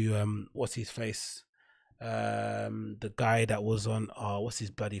happen to what's his face, the guy that was on what's his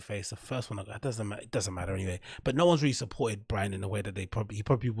bloody face, the first one. It doesn't matter anyway. But no one's really supported Brian in the way that he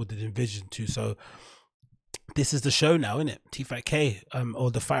probably would have envisioned to. So this is the show now, isn't it? T-Fat-K, or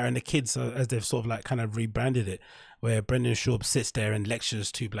The Fire and the Kids, as they've sort of like kind of rebranded it, where Brendan Schaub sits there and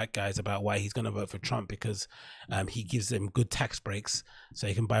lectures two black guys about why he's going to vote for Trump because he gives them good tax breaks so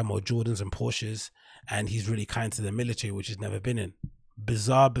he can buy more Jordans and Porsches, and he's really kind to the military, which he's never been in.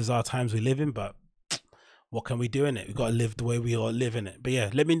 Bizarre times we live in, but what can we do in it? We've got to live the way we all live in it. But yeah,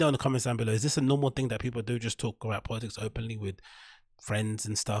 let me know in the comments down below. Is this a normal thing that people do, just talk about politics openly with friends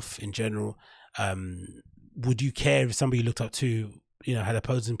and stuff in general? Would you care if somebody you looked up to, you know, had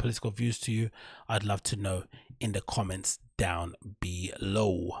opposing political views to you? I'd love to know in the comments down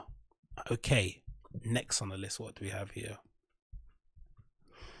below. Okay, next on the list, what do we have here?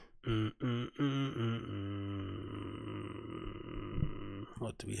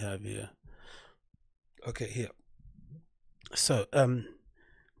 What do we have here? Okay, here. So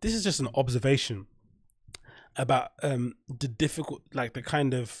this is just an observation about the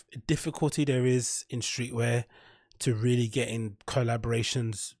kind of difficulty there is in streetwear to really getting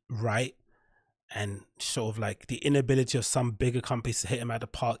collaborations right, and sort of like the inability of some bigger companies to hit them out of the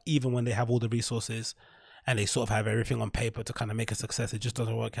park even when they have all the resources and they sort of have everything on paper to kind of make a success. It just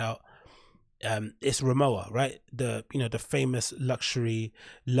doesn't work out. It's Rimowa, right? The famous luxury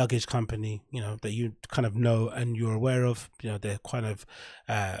luggage company, you know, that you kind of know and you're aware of. You know, they're kind of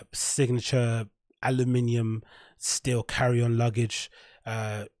signature aluminium steel carry-on luggage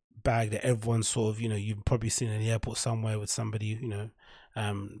bag that everyone sort of, you know, you've probably seen in the airport somewhere with somebody, you know,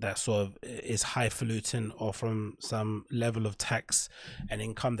 that sort of is highfalutin or from some level of tax and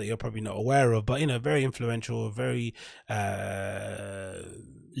income that you're probably not aware of, but, you know, very influential, very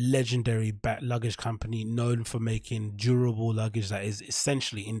legendary luggage company known for making durable luggage that is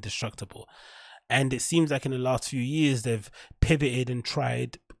essentially indestructible. And it seems like in the last few years they've pivoted and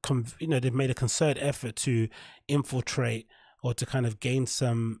tried, you know, they've made a concerted effort to infiltrate or to kind of gain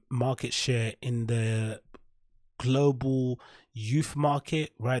some market share in the global youth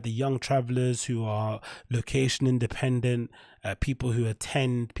market, right? The young travelers who are location independent, people who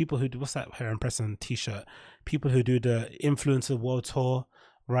attend, people who do, what's that Hair and Preston t-shirt, people who do the influencer world tour,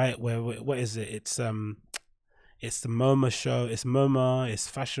 right? Where what is it? It's the MoMA show, it's MoMA, it's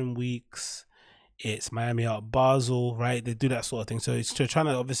Fashion Weeks, it's Miami Art Basel, right? They do that sort of thing. So it's trying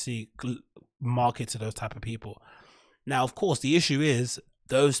to obviously market to those type of people. Now, of course, the issue is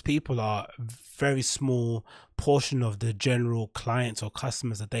those people are a very small portion of the general clients or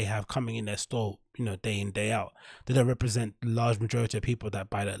customers that they have coming in their store, you know, day in, day out. They don't represent the large majority of people that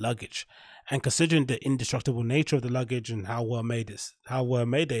buy that luggage. And considering the indestructible nature of the luggage and how well made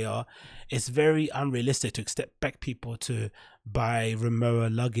they are, it's very unrealistic to expect people to buy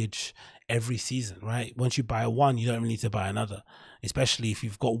Rimowa luggage every season, right? Once you buy one, you don't need to buy another, especially if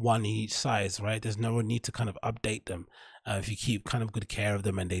you've got one in each size, right? There's no need to kind of update them if you keep kind of good care of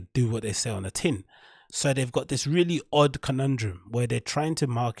them and they do what they say on the tin. So they've got this really odd conundrum where they're trying to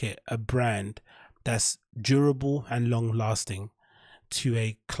market a brand that's durable and long lasting to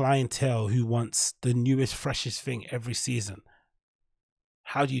a clientele who wants the newest, freshest thing every season.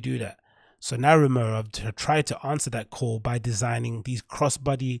 How do you do that? So now Remo have tried to answer that call by designing these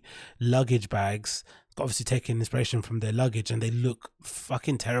crossbody luggage bags, obviously taking inspiration from their luggage, and they look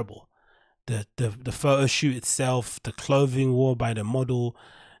fucking terrible. The photo shoot itself, the clothing worn by the model,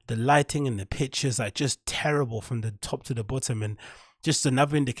 the lighting and the pictures are just terrible from the top to the bottom, and just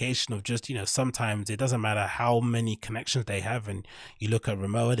another indication of just, sometimes it doesn't matter how many connections they have. And you look at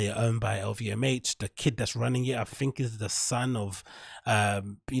Rimowa, they're owned by LVMH. The kid that's running it, I think, is the son of,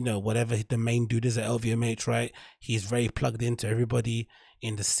 whatever the main dude is at LVMH, right? He's very plugged into everybody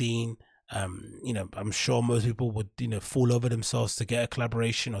in the scene. I'm sure most people would, fall over themselves to get a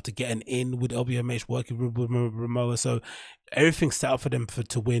collaboration or to get an in with LVMH working with Rimowa. So everything's set up for them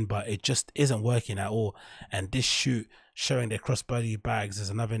to win, but it just isn't working at all. And this shoot showing their crossbody bags is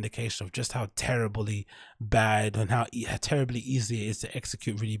another indication of just how terribly bad and how terribly easy it is to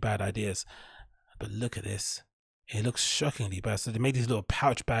execute really bad ideas. But look at this. It looks shockingly bad. So they made these little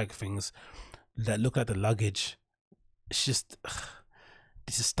pouch bag things that look like the luggage. It's just...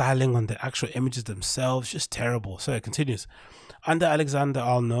 this is styling on the actual images themselves, just terrible. So it continues. Under Alexander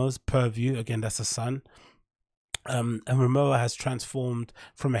Arnault's purview, again, that's the son, and Rimowa has transformed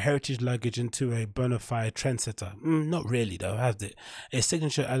from a heritage luggage into a bona fide trendsetter. Not really, though, has it? A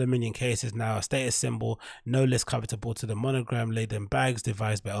signature aluminium case is now a status symbol, no less covetable to the monogram-laden bags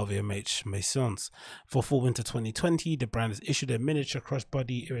devised by LVMH Maisons. For fall winter 2020, the brand has issued a miniature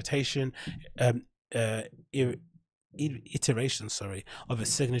crossbody iteration of its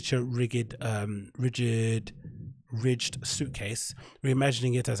signature ridged suitcase,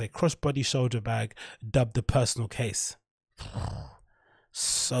 reimagining it as a crossbody shoulder bag dubbed the personal case.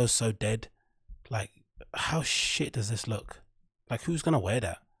 So dead. Like, how shit does this look? Like, who's gonna wear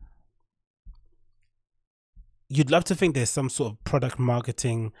that? You'd love to think there's some sort of product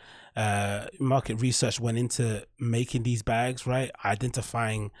marketing, market research went into making these bags, right?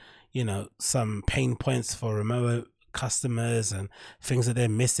 Identifying, some pain points for remote customers and things that they're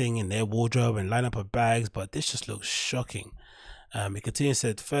missing in their wardrobe and lineup of bags, but this just looks shocking. It continues,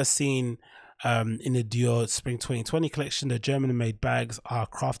 said, first seen in the Dior Spring 2020 collection, the German-made bags are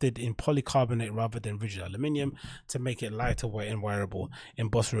crafted in polycarbonate rather than rigid aluminium to make it lighter weight and wearable.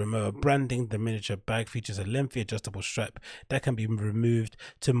 Embossed Rimowa branding, the miniature bag features a lengthy adjustable strap that can be removed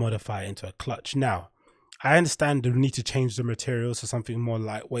to modify into a clutch. Now, I understand the need to change the materials to something more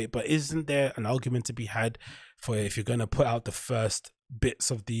lightweight, but isn't there an argument to be had for if you're going to put out the first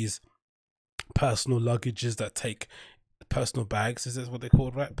bits of these personal luggages that take personal bags, is this what they're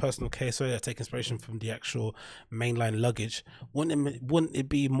called, right? Personal case, so that take inspiration from the actual mainline luggage. Wouldn't it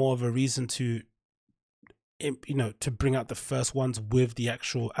be more of a reason to, to bring out the first ones with the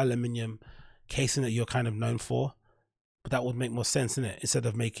actual aluminium casing that you're kind of known for? But that would make more sense, innit? Instead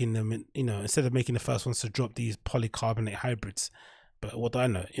of making them, instead of making the first ones to drop these polycarbonate hybrids. But what do I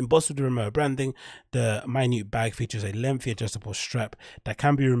know? Embossed with the Rimowa branding, the minute bag features a lengthy adjustable strap that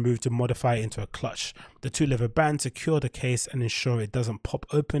can be removed to modify it into a clutch. The two leather bands secure the case and ensure it doesn't pop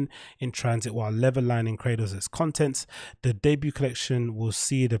open in transit, while leather lining cradles its contents. The debut collection will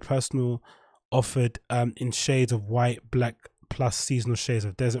see the personal offered in shades of white, black, plus seasonal shades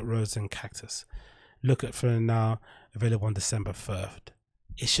of desert rose and cactus. Look at for now, available on December 3rd.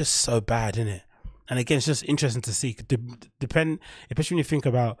 It's just so bad, isn't it? And again, it's just interesting to see, especially when you think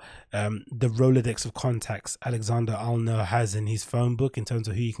about the Rolodex of contacts Alexander Arnault has in his phone book in terms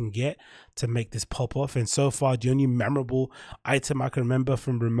of who you can get to make this pop off. And so far, the only memorable item I can remember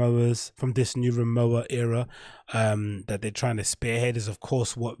from this new Rimowa era that they're trying to spearhead is, of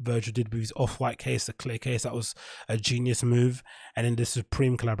course, what Virgil did with his Off-White case, the clear case. That was a genius move. And then the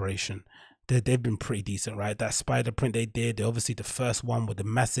Supreme collaboration. They've been pretty decent, right? That spider print they did, obviously the first one with the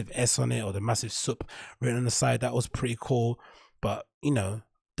massive S on it or the massive SUP written on the side, that was pretty cool. But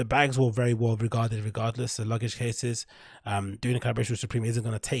the bags were very well regarded regardless. The luggage cases, doing a collaboration with Supreme isn't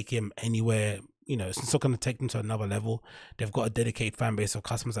going to take him anywhere. It's not going to take them to another level. They've got a dedicated fan base of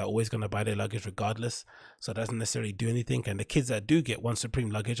customers that are always going to buy their luggage regardless, so it doesn't necessarily do anything. And the kids that do get one Supreme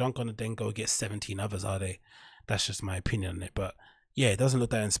luggage aren't going to then go get 17 others, are they? That's just my opinion on it. But yeah, it doesn't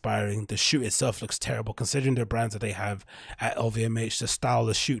look that inspiring. The shoot itself looks terrible considering the brands that they have at LVMH. The style of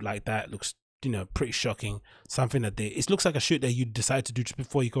the shoot like that looks, pretty shocking. Something that it looks like a shoot that you decide to do just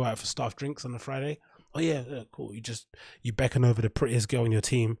before you go out for staff drinks on a Friday. Oh yeah, cool. You beckon over the prettiest girl on your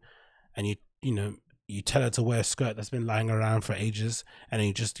team, and you tell her to wear a skirt that's been lying around for ages, and then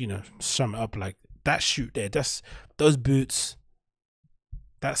you just sum it up like that shoot there. That's those boots,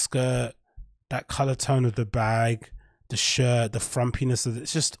 that skirt, that color tone of the bag, the shirt, the frumpiness of it,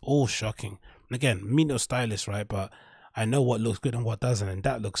 it's just all shocking. And again, me no stylist, right? But I know what looks good and what doesn't, and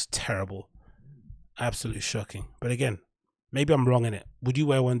that looks terrible. Absolutely shocking. But again, Maybe I'm wrong in it. Would you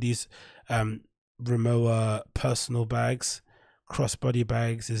wear one of these Rimowa personal bags, crossbody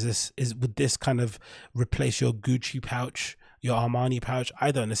bags? Would this kind of replace your Gucci pouch, your Armani pouch?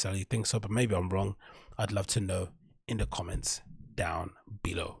 I don't necessarily think so, but maybe I'm wrong. I'd love to know in the comments down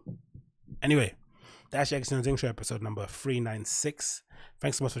below. Anyway, that's the Agostinho Zinga Show, episode number 396.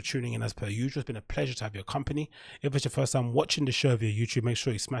 Thanks so much for tuning in as per usual. It's been a pleasure to have your company. If it's your first time watching the show via YouTube, make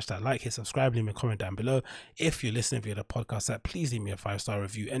sure you smash that like, hit subscribe, leave me a comment down below. If you're listening via the podcast app, please leave me a 5-star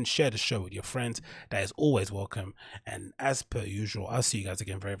review and share the show with your friends. That is always welcome. And as per usual, I'll see you guys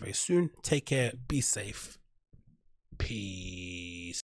again very, very soon. Take care. Be safe. Peace.